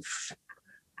Yusuf,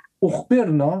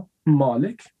 أخبرنا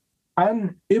Malik,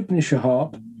 عن ابن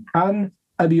شهاب, عن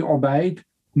أبي عبيد,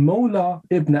 مولى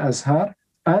ابن أزهر,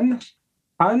 عن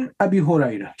عن أبي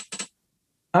هريرة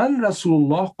عن رسول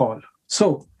الله قال.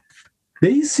 So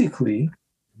basically,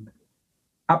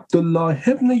 Abdullah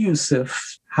ibn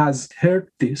Yusuf has heard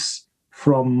this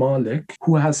from Malik,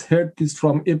 who has heard this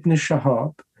from Ibn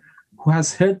Shahab, who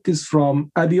has heard this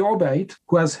from Abi Ubaid,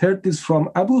 who has heard this from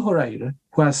Abu Hurairah,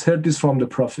 who has heard this from the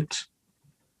Prophet.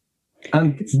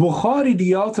 And Bukhari,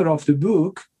 the author of the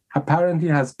book, apparently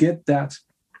has get that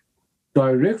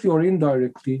directly or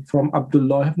indirectly from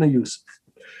Abdullah ibn Yusuf.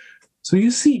 So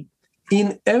you see,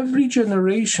 in every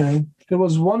generation, there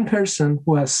was one person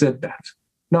who has said that.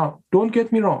 Now, don't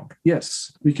get me wrong.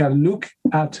 Yes, we can look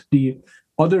at the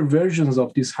other versions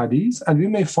of this hadith and we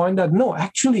may find that, no,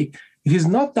 actually, it is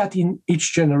not that in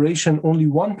each generation only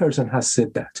one person has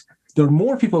said that. There are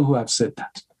more people who have said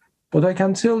that. But I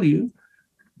can tell you,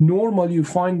 normally you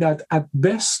find that at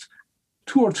best,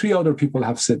 2 or 3 other people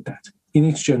have said that in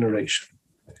each generation.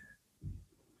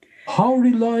 How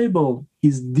reliable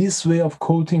is this way of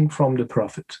quoting from the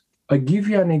Prophet? I give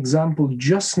you an example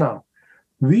just now.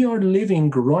 We are living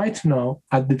right now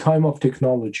at the time of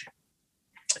technology,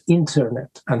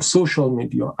 internet and social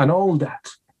media and all that.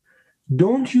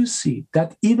 Don't you see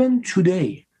that even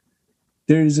today,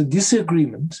 there is a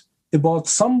disagreement about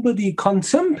somebody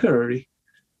contemporary,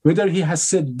 whether he has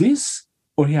said this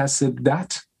or he has said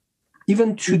that?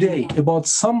 Even today, about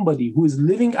somebody who is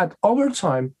living at our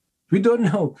time, we don't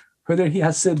know whether he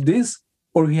has said this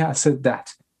or he has said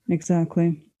that.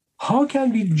 Exactly. How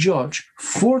can we judge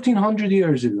 1400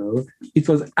 years ago it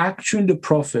was actually the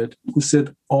Prophet who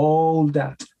said all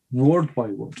that word by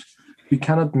word? We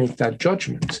cannot make that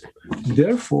judgment.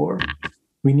 Therefore,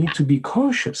 we need to be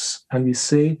cautious and we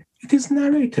say it is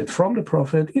narrated from the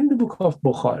Prophet in the book of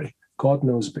Bukhari. God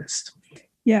knows best.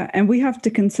 Yeah, and we have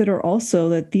to consider also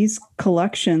that these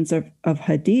collections of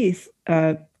hadith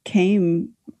came,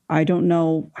 I don't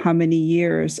know how many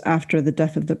years after the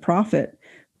death of the Prophet,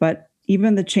 but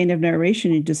even the chain of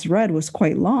narration you just read was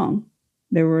quite long.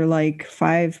 There were like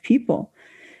 5 people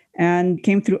and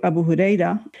came through Abu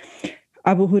Hurairah.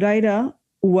 Abu Hurairah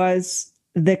was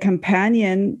the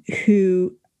companion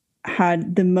who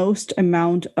had the most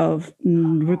amount of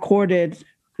recorded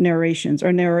narrations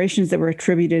or narrations that were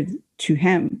attributed to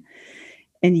him.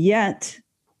 And yet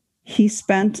he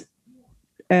spent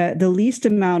the least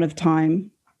amount of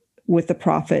time with the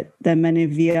Prophet than many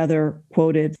of the other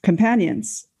quoted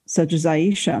companions, such as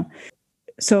Aisha.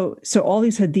 So all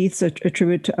these hadiths are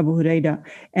attributed to Abu Hurairah.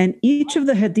 And each of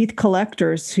the hadith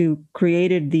collectors who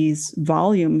created these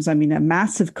volumes, I mean, a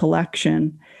massive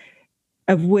collection,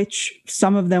 of which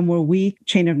some of them were weak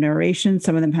chain of narration,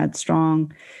 some of them had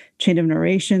strong chain of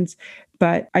narrations.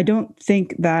 But I don't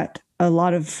think that a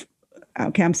lot of,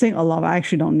 okay, I'm saying a lot, I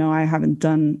actually don't know. I haven't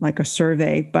done like a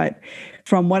survey, but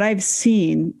from what I've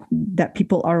seen, that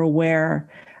people are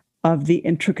aware of the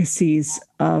intricacies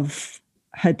of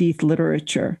hadith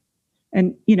literature.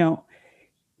 And, you know,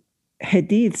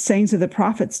 hadith, sayings of the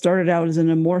Prophet, started out as an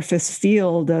amorphous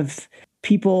field of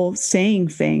people saying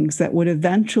things that would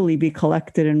eventually be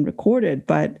collected and recorded.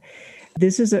 But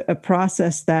this is a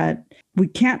process that we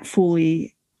can't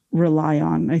fully rely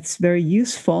on. It's very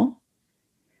useful,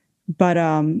 but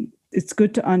it's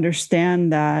good to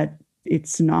understand that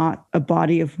it's not a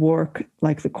body of work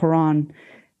like the Quran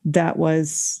that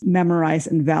was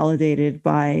memorized and validated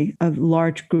by a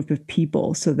large group of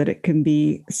people so that it can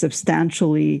be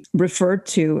substantially referred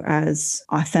to as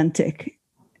authentic,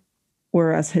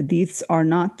 whereas hadiths are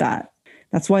not that.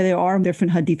 That's why there are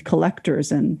different hadith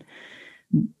collectors and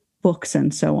books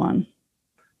and so on.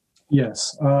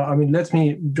 Yes. I mean, let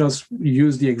me just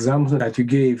use the example that you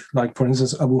gave, like, for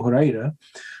instance, Abu Hurairah.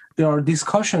 There are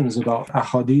discussions about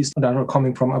ahadith that are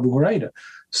coming from Abu Hurairah.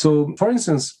 So, for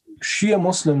instance, Shia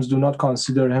Muslims do not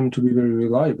consider him to be very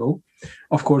reliable.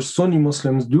 Of course, Sunni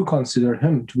Muslims do consider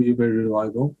him to be very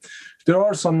reliable. There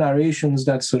are some narrations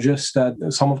that suggest that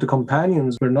some of the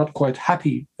companions were not quite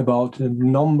happy about the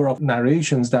number of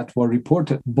narrations that were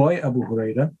reported by Abu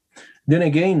Hurairah. Then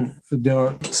again, there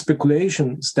are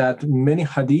speculations that many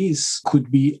hadiths could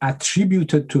be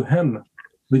attributed to him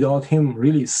without him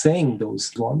really saying those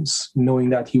ones, knowing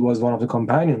that he was one of the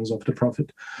companions of the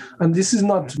Prophet. And this is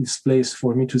not this place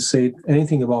for me to say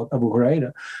anything about Abu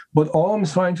Hurairah. But all I'm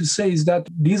trying to say is that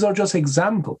these are just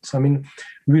examples. I mean,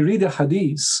 we read a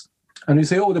hadith and we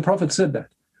say, oh, the Prophet said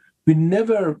that. We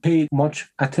never pay much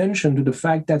attention to the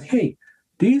fact that, hey,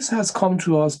 this has come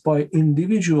to us by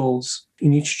individuals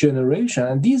in each generation.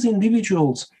 And these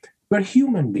individuals were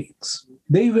human beings.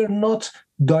 They were not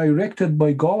directed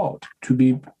by God to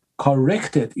be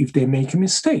corrected if they make a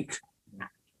mistake.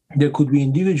 There could be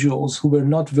individuals who were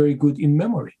not very good in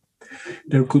memory.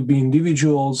 There could be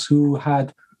individuals who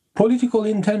had political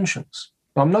intentions.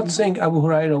 I'm not saying Abu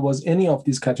Huraira was any of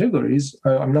these categories.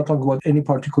 I'm not talking about any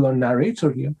particular narrator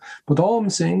here. But all I'm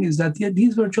saying is that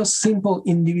these were just simple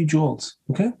individuals.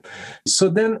 Okay. So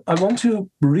then I want to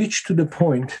reach to the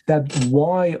point that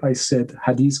why I said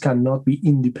hadith cannot be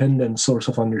independent source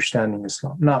of understanding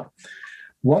Islam. Now,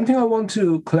 one thing I want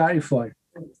to clarify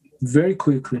very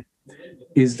quickly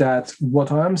is that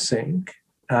what I'm saying,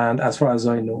 and as far as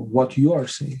I know, what you are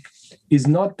saying, is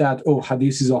not that, oh,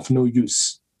 hadith is of no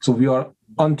use. So we are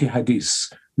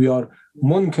anti-hadith. We are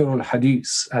munkar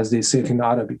al-hadith, as they say it in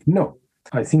Arabic. No,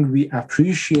 I think we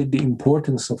appreciate the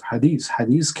importance of hadith.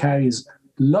 Hadith carries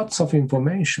lots of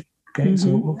information. Okay,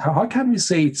 so how can we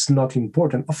say it's not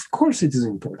important? Of course it is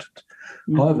important.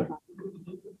 However,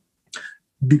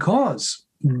 because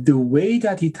the way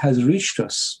that it has reached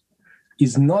us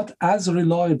is not as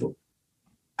reliable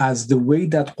as the way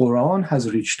that Quran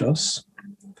has reached us,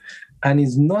 and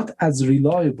is not as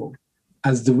reliable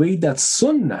as the way that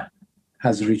Sunnah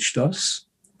has reached us.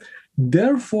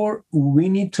 Therefore, we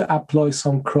need to apply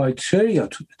some criteria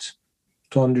to it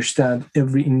to understand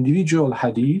every individual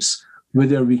hadith,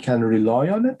 whether we can rely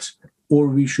on it or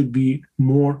we should be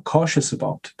more cautious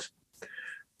about it.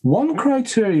 One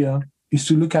criteria is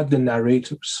to look at the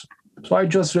narrators. So I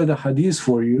just read a hadith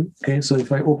for you. Okay, so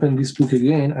if I open this book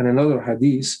again and another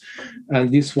hadith,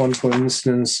 and this one, for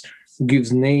instance,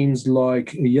 gives names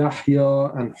like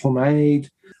Yahya and Humayd,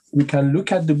 we can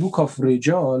look at the book of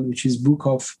Rijal, which is book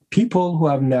of people who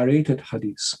have narrated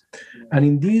hadith. And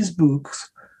in these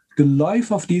books, the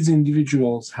life of these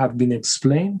individuals have been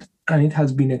explained, and it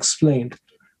has been explained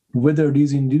whether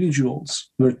these individuals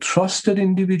were trusted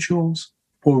individuals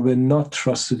or were not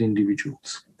trusted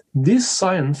individuals. This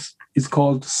science is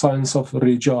called science of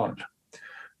Rijal.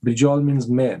 Rijal means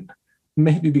men.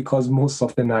 Maybe because most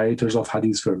of the narrators of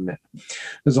hadith were men.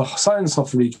 There's a science of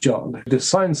Rijal, the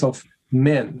science of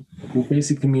men, who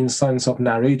basically means science of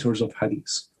narrators of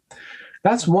hadith.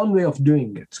 That's one way of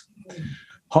doing it.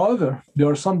 However, there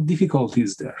are some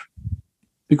difficulties there.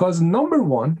 Because number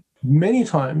one, many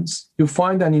times you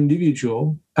find an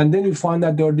individual and then you find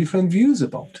that there are different views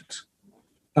about it.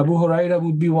 Abu Huraira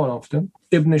would be one of them.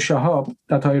 Ibn Shahab,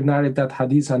 that I narrate that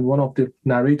hadith, and one of the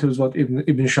narrators was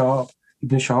Ibn Shahab.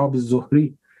 Ibn Shahab is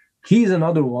Zuhri. He is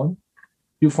another one.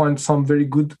 You find some very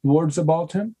good words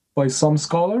about him by some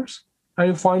scholars, and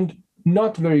you find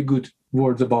not very good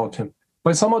words about him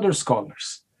by some other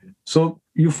scholars. So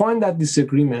you find that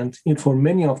disagreement for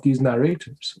many of these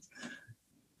narrators.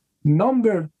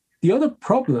 The other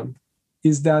problem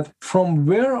is that from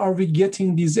where are we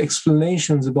getting these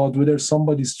explanations about whether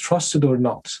somebody is trusted or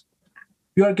not?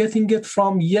 We are getting it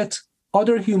from yet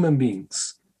other human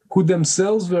beings who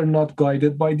themselves were not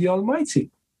guided by the Almighty.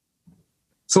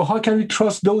 So how can we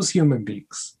trust those human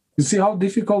beings? You see how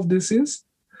difficult this is?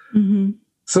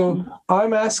 So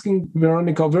I'm asking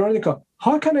Veronica,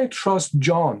 how can I trust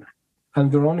John?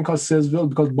 And Veronica says, well,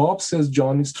 because Bob says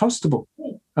John is trustable.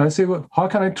 And I say, well, how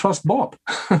can I trust Bob?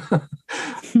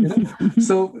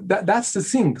 So that's the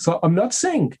thing. So I'm not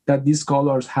saying that these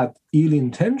scholars had ill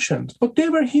intentions, but they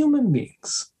were human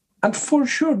beings. And for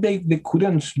sure, they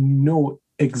couldn't know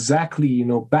exactly,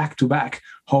 back to back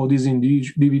how these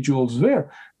individuals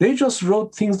were. They just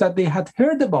wrote things that they had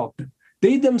heard about them.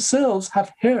 They themselves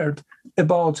have heard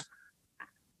about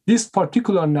this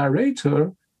particular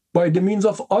narrator by the means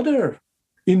of other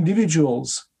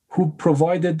individuals who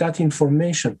provided that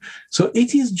information. So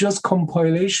it is just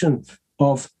compilation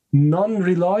of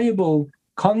non-reliable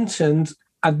content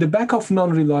at the back of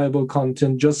non-reliable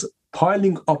content, just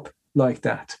piling up like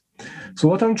that. So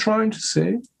what I'm trying to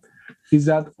say is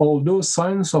that although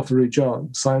science of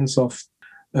Rijal, science of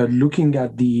looking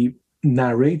at the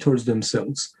narrators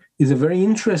themselves, is a very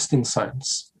interesting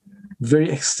science, very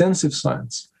extensive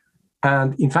science.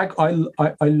 And in fact, I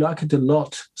like it a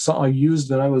lot. So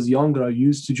when I was younger, I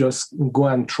used to just go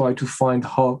and try to find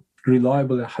how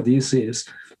reliable a hadith is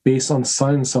based on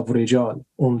science of Rijal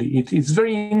only. It's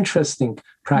very interesting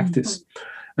practice.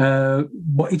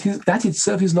 But that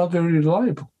itself is not very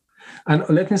reliable. And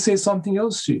let me say something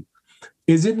else to you.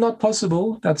 Is it not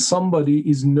possible that somebody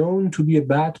is known to be a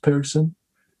bad person,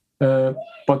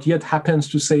 but yet happens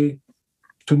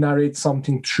to narrate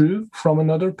something true from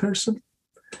another person?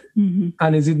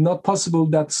 And is it not possible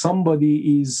that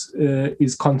somebody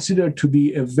is considered to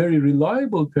be a very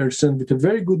reliable person with a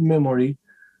very good memory,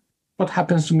 but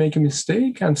happens to make a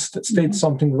mistake and state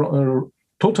something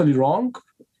totally wrong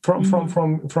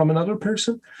from another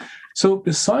person? So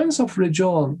the science of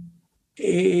Rijal,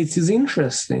 it is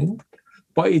interesting,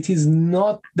 but it is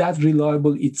not that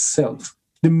reliable itself.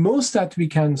 The most that we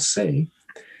can say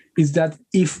is that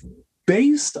if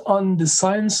based on the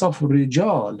science of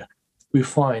Rijal, we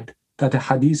find that a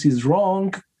hadith is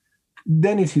wrong,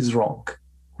 then it is wrong.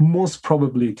 Most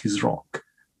probably it is wrong.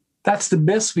 That's the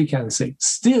best we can say.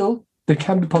 Still, there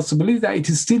can be possibility that it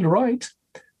is still right,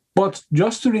 but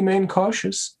just to remain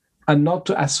cautious and not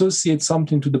to associate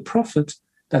something to the Prophet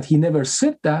that he never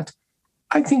said that,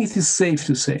 I think it is safe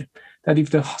to say that if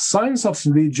the science of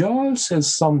Rijal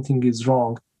says something is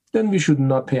wrong, then we should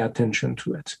not pay attention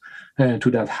to it,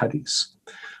 to that hadith.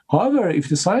 However, if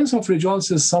the science of Rijal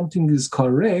says something is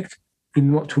correct,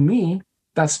 to me,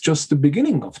 that's just the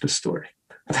beginning of the story.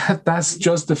 That's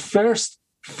just the first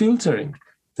filtering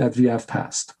that we have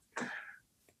passed.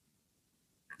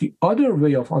 The other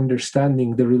way of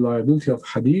understanding the reliability of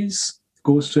hadith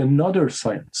goes to another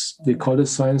science. They call it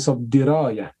science of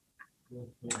diraya.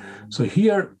 So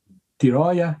here,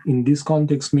 diraya in this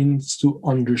context means to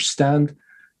understand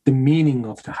the meaning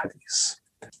of the hadith.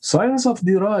 Science of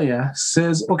diraya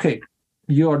says, okay,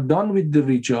 you are done with the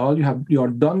rijal, you are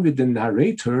done with the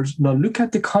narrators, now look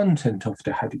at the content of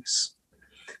the hadith.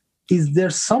 Is there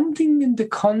something in the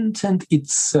content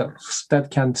itself that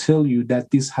can tell you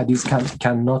that this hadith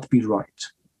cannot be right?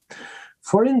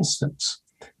 For instance,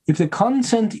 if the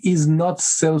content is not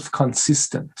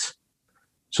self-consistent,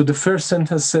 so the first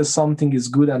sentence says something is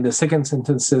good and the second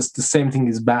sentence says the same thing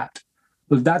is bad,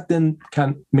 well, that then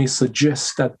may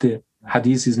suggest that the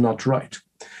hadith is not right.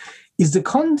 Is the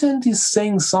content is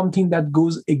saying something that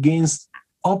goes against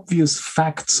obvious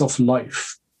facts of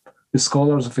life? The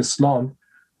scholars of Islam,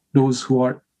 those who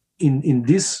are in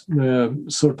this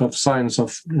sort of science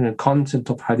of content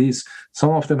of hadith, some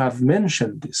of them have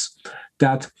mentioned this,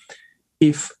 that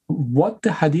if what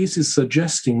the hadith is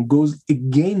suggesting goes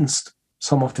against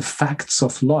some of the facts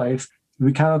of life,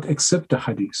 we cannot accept the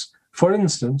hadith. For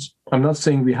instance, I'm not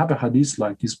saying we have a hadith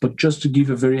like this, but just to give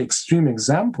a very extreme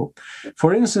example.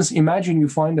 For instance, imagine you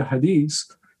find a hadith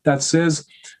that says,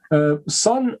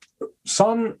 sun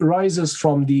rises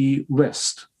from the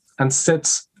west and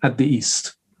sets at the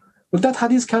east. Well, that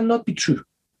hadith cannot be true.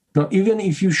 Now, even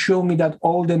if you show me that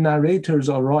all the narrators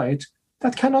are right,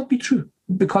 that cannot be true,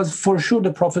 because for sure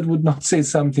the Prophet would not say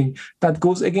something that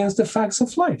goes against the facts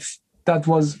of life. That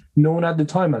was known at the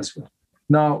time as well.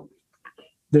 Now,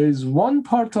 there is one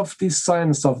part of this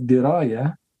science of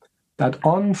diraya that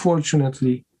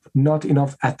unfortunately not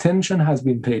enough attention has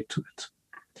been paid to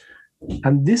it.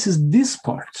 And this is this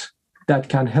part that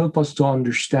can help us to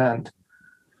understand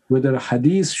whether a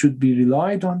hadith should be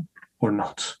relied on or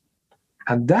not.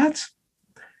 And that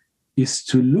is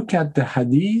to look at the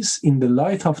hadith in the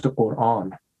light of the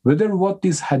Quran, whether what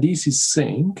this hadith is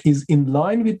saying is in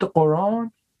line with the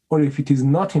Quran or if it is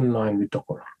not in line with the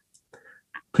Quran.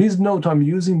 Please note I'm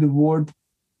using the word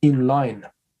in line.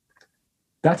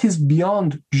 That is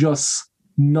beyond just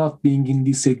not being in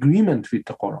disagreement with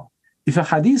the Quran. If a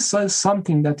hadith says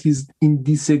something that is in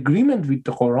disagreement with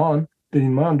the Quran, then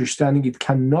in my understanding, it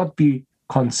cannot be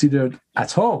considered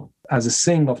at all as a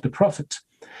saying of the Prophet.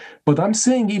 But I'm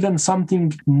saying even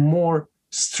something more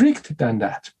strict than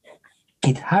that.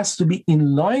 It has to be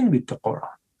in line with the Quran.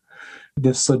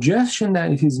 The suggestion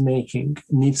that it is making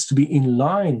needs to be in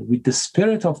line with the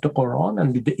spirit of the Quran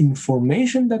and with the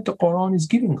information that the Quran is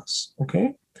giving us,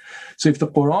 okay? So if the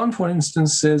Quran, for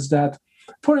instance, says that,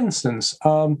 for instance,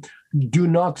 do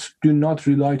not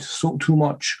rely too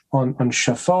much on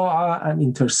shafa'ah and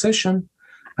intercession,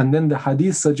 and then the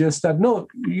hadith suggests that, no,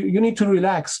 you need to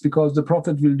relax because the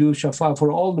Prophet will do shafa'ah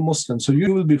for all the Muslims, so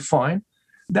you will be fine.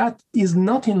 That is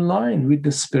not in line with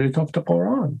the spirit of the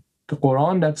Quran. The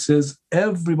Quran that says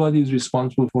everybody is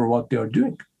responsible for what they are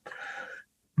doing.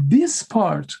 This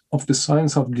part of the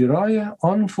science of diraya,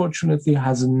 unfortunately,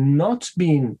 has not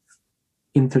been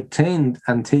entertained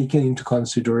and taken into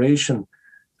consideration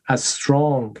as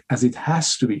strong as it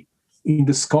has to be in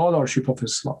the scholarship of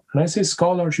Islam. And I say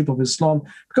scholarship of Islam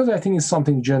because I think it's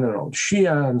something general.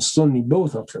 Shia and Sunni,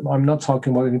 both of them. I'm not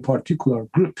talking about any particular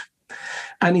group.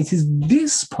 And it is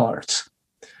this part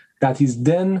that is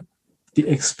then the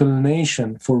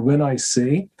explanation for when I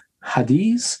say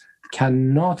hadith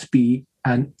cannot be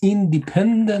an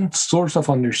independent source of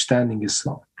understanding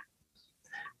Islam.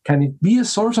 Can it be a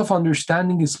source of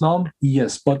understanding Islam?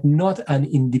 Yes, but not an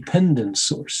independent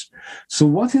source. So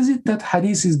what is it that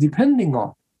hadith is depending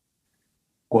on?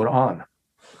 Quran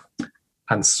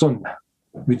and Sunnah,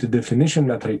 with the definition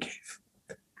that I gave.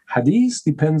 Hadith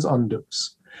depends on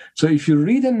those. So if you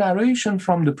read a narration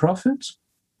from the Prophet,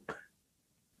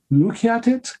 look at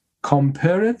it,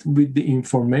 compare it with the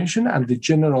information and the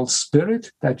general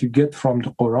spirit that you get from the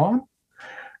Quran.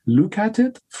 Look at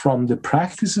it from the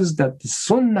practices that the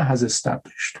Sunnah has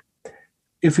established.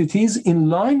 If it is in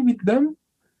line with them,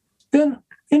 then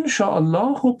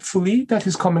inshallah, hopefully that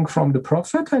is coming from the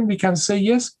Prophet, and we can say,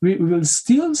 yes, we will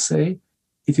still say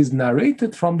it is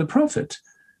narrated from the Prophet,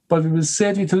 but we will say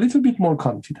it with a little bit more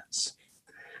confidence.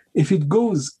 If it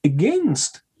goes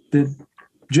against the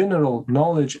general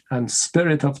knowledge and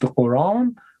spirit of the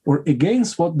Quran, or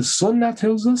against what the Sunnah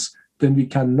tells us, then we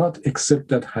cannot accept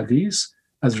that hadith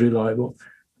as reliable.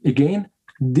 Again,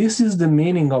 this is the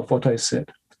meaning of what I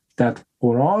said, that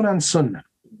Quran and Sunnah,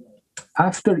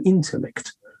 after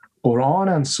intellect, Quran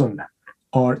and Sunnah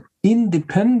are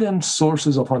independent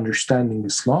sources of understanding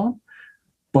Islam,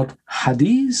 but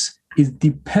hadith is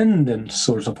dependent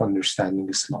source of understanding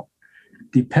Islam.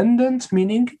 Dependent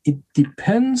meaning it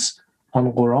depends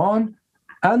on Quran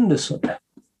and the Sunnah.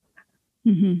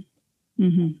 Mm-hmm.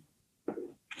 Mm-hmm.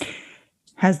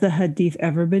 Has the hadith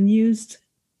ever been used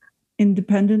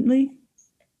independently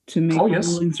to make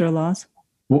rulings or laws?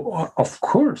 Well, of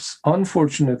course.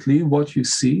 Unfortunately, what you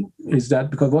see is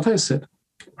that, because what I said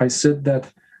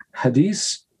that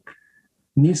hadith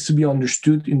needs to be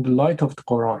understood in the light of the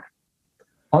Quran.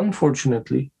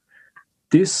 Unfortunately,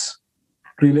 this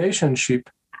relationship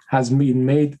has been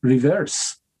made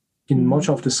reverse in much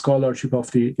of the scholarship of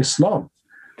the Islam.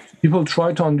 People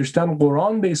try to understand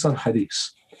Quran based on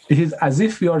hadith. It is as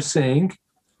if we are saying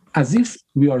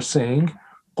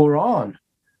Quran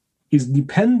is a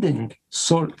dependent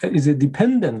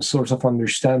source of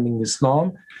understanding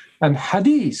Islam, and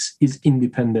hadith is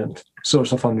independent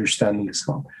source of understanding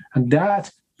Islam. And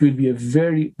that will be a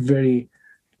very, very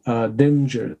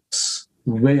dangerous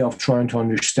way of trying to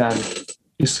understand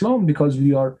Islam, because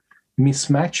we are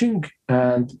mismatching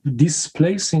and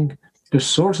displacing the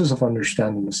sources of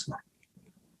understanding Islam.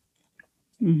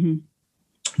 Mm-hmm.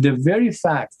 The very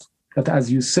fact that, as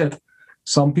you said,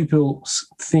 some people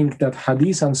think that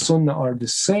hadith and sunnah are the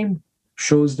same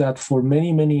shows that for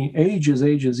many, many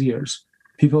years,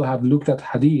 people have looked at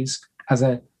hadith as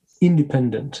an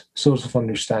independent source of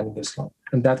understanding Islam.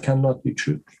 And that cannot be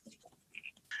true.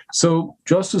 So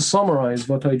just to summarize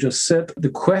what I just said, the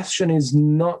question is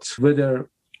not whether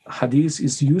hadith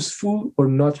is useful or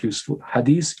not useful.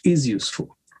 Hadith is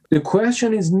useful. The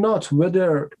question is not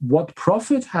whether what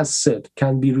Prophet has said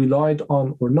can be relied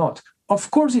on or not. Of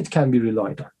course it can be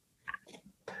relied on.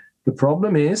 The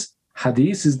problem is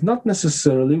hadith is not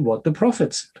necessarily what the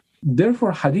Prophet said.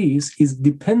 Therefore, hadith is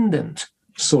dependent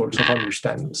source of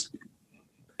understanding.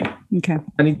 Okay.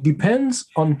 And it depends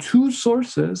on two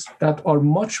sources that are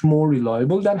much more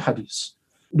reliable than hadith.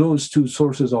 Those two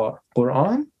sources are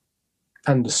Quran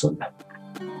and the Sunnah.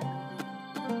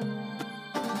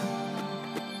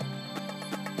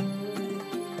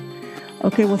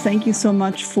 Okay, well, thank you so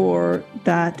much for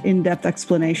that in-depth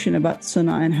explanation about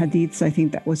Sunnah and Hadiths. I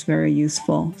think that was very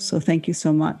useful. So thank you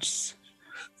so much.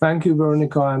 Thank you,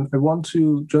 Veronica. And I want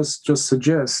to just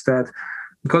suggest that,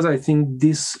 because I think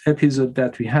this episode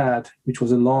that we had, which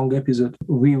was a long episode,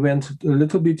 we went a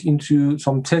little bit into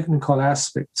some technical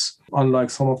aspects, unlike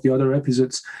some of the other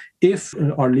episodes. If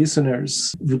our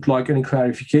listeners would like any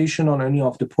clarification on any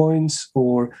of the points,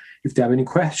 or if they have any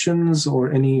questions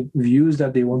or any views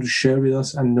that they want to share with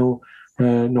us and know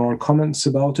our comments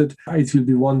about it, it will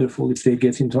be wonderful if they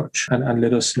get in touch and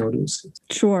let us know those things.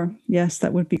 Sure. Yes,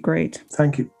 that would be great.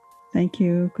 Thank you. Thank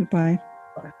you. Goodbye.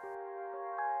 Bye.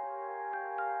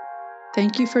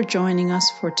 Thank you for joining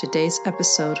us for today's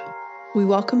episode. We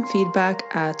welcome feedback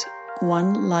at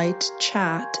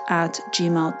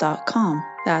onelightchat@gmail.com.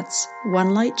 That's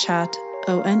onelightchat,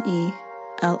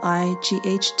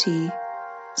 ONELIGHTCHAT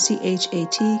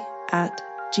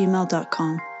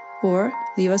 @gmail.com. Or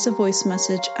leave us a voice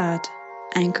message at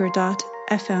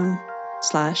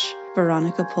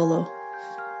anchor.fm/Veronica Polo.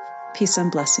 Peace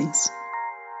and blessings.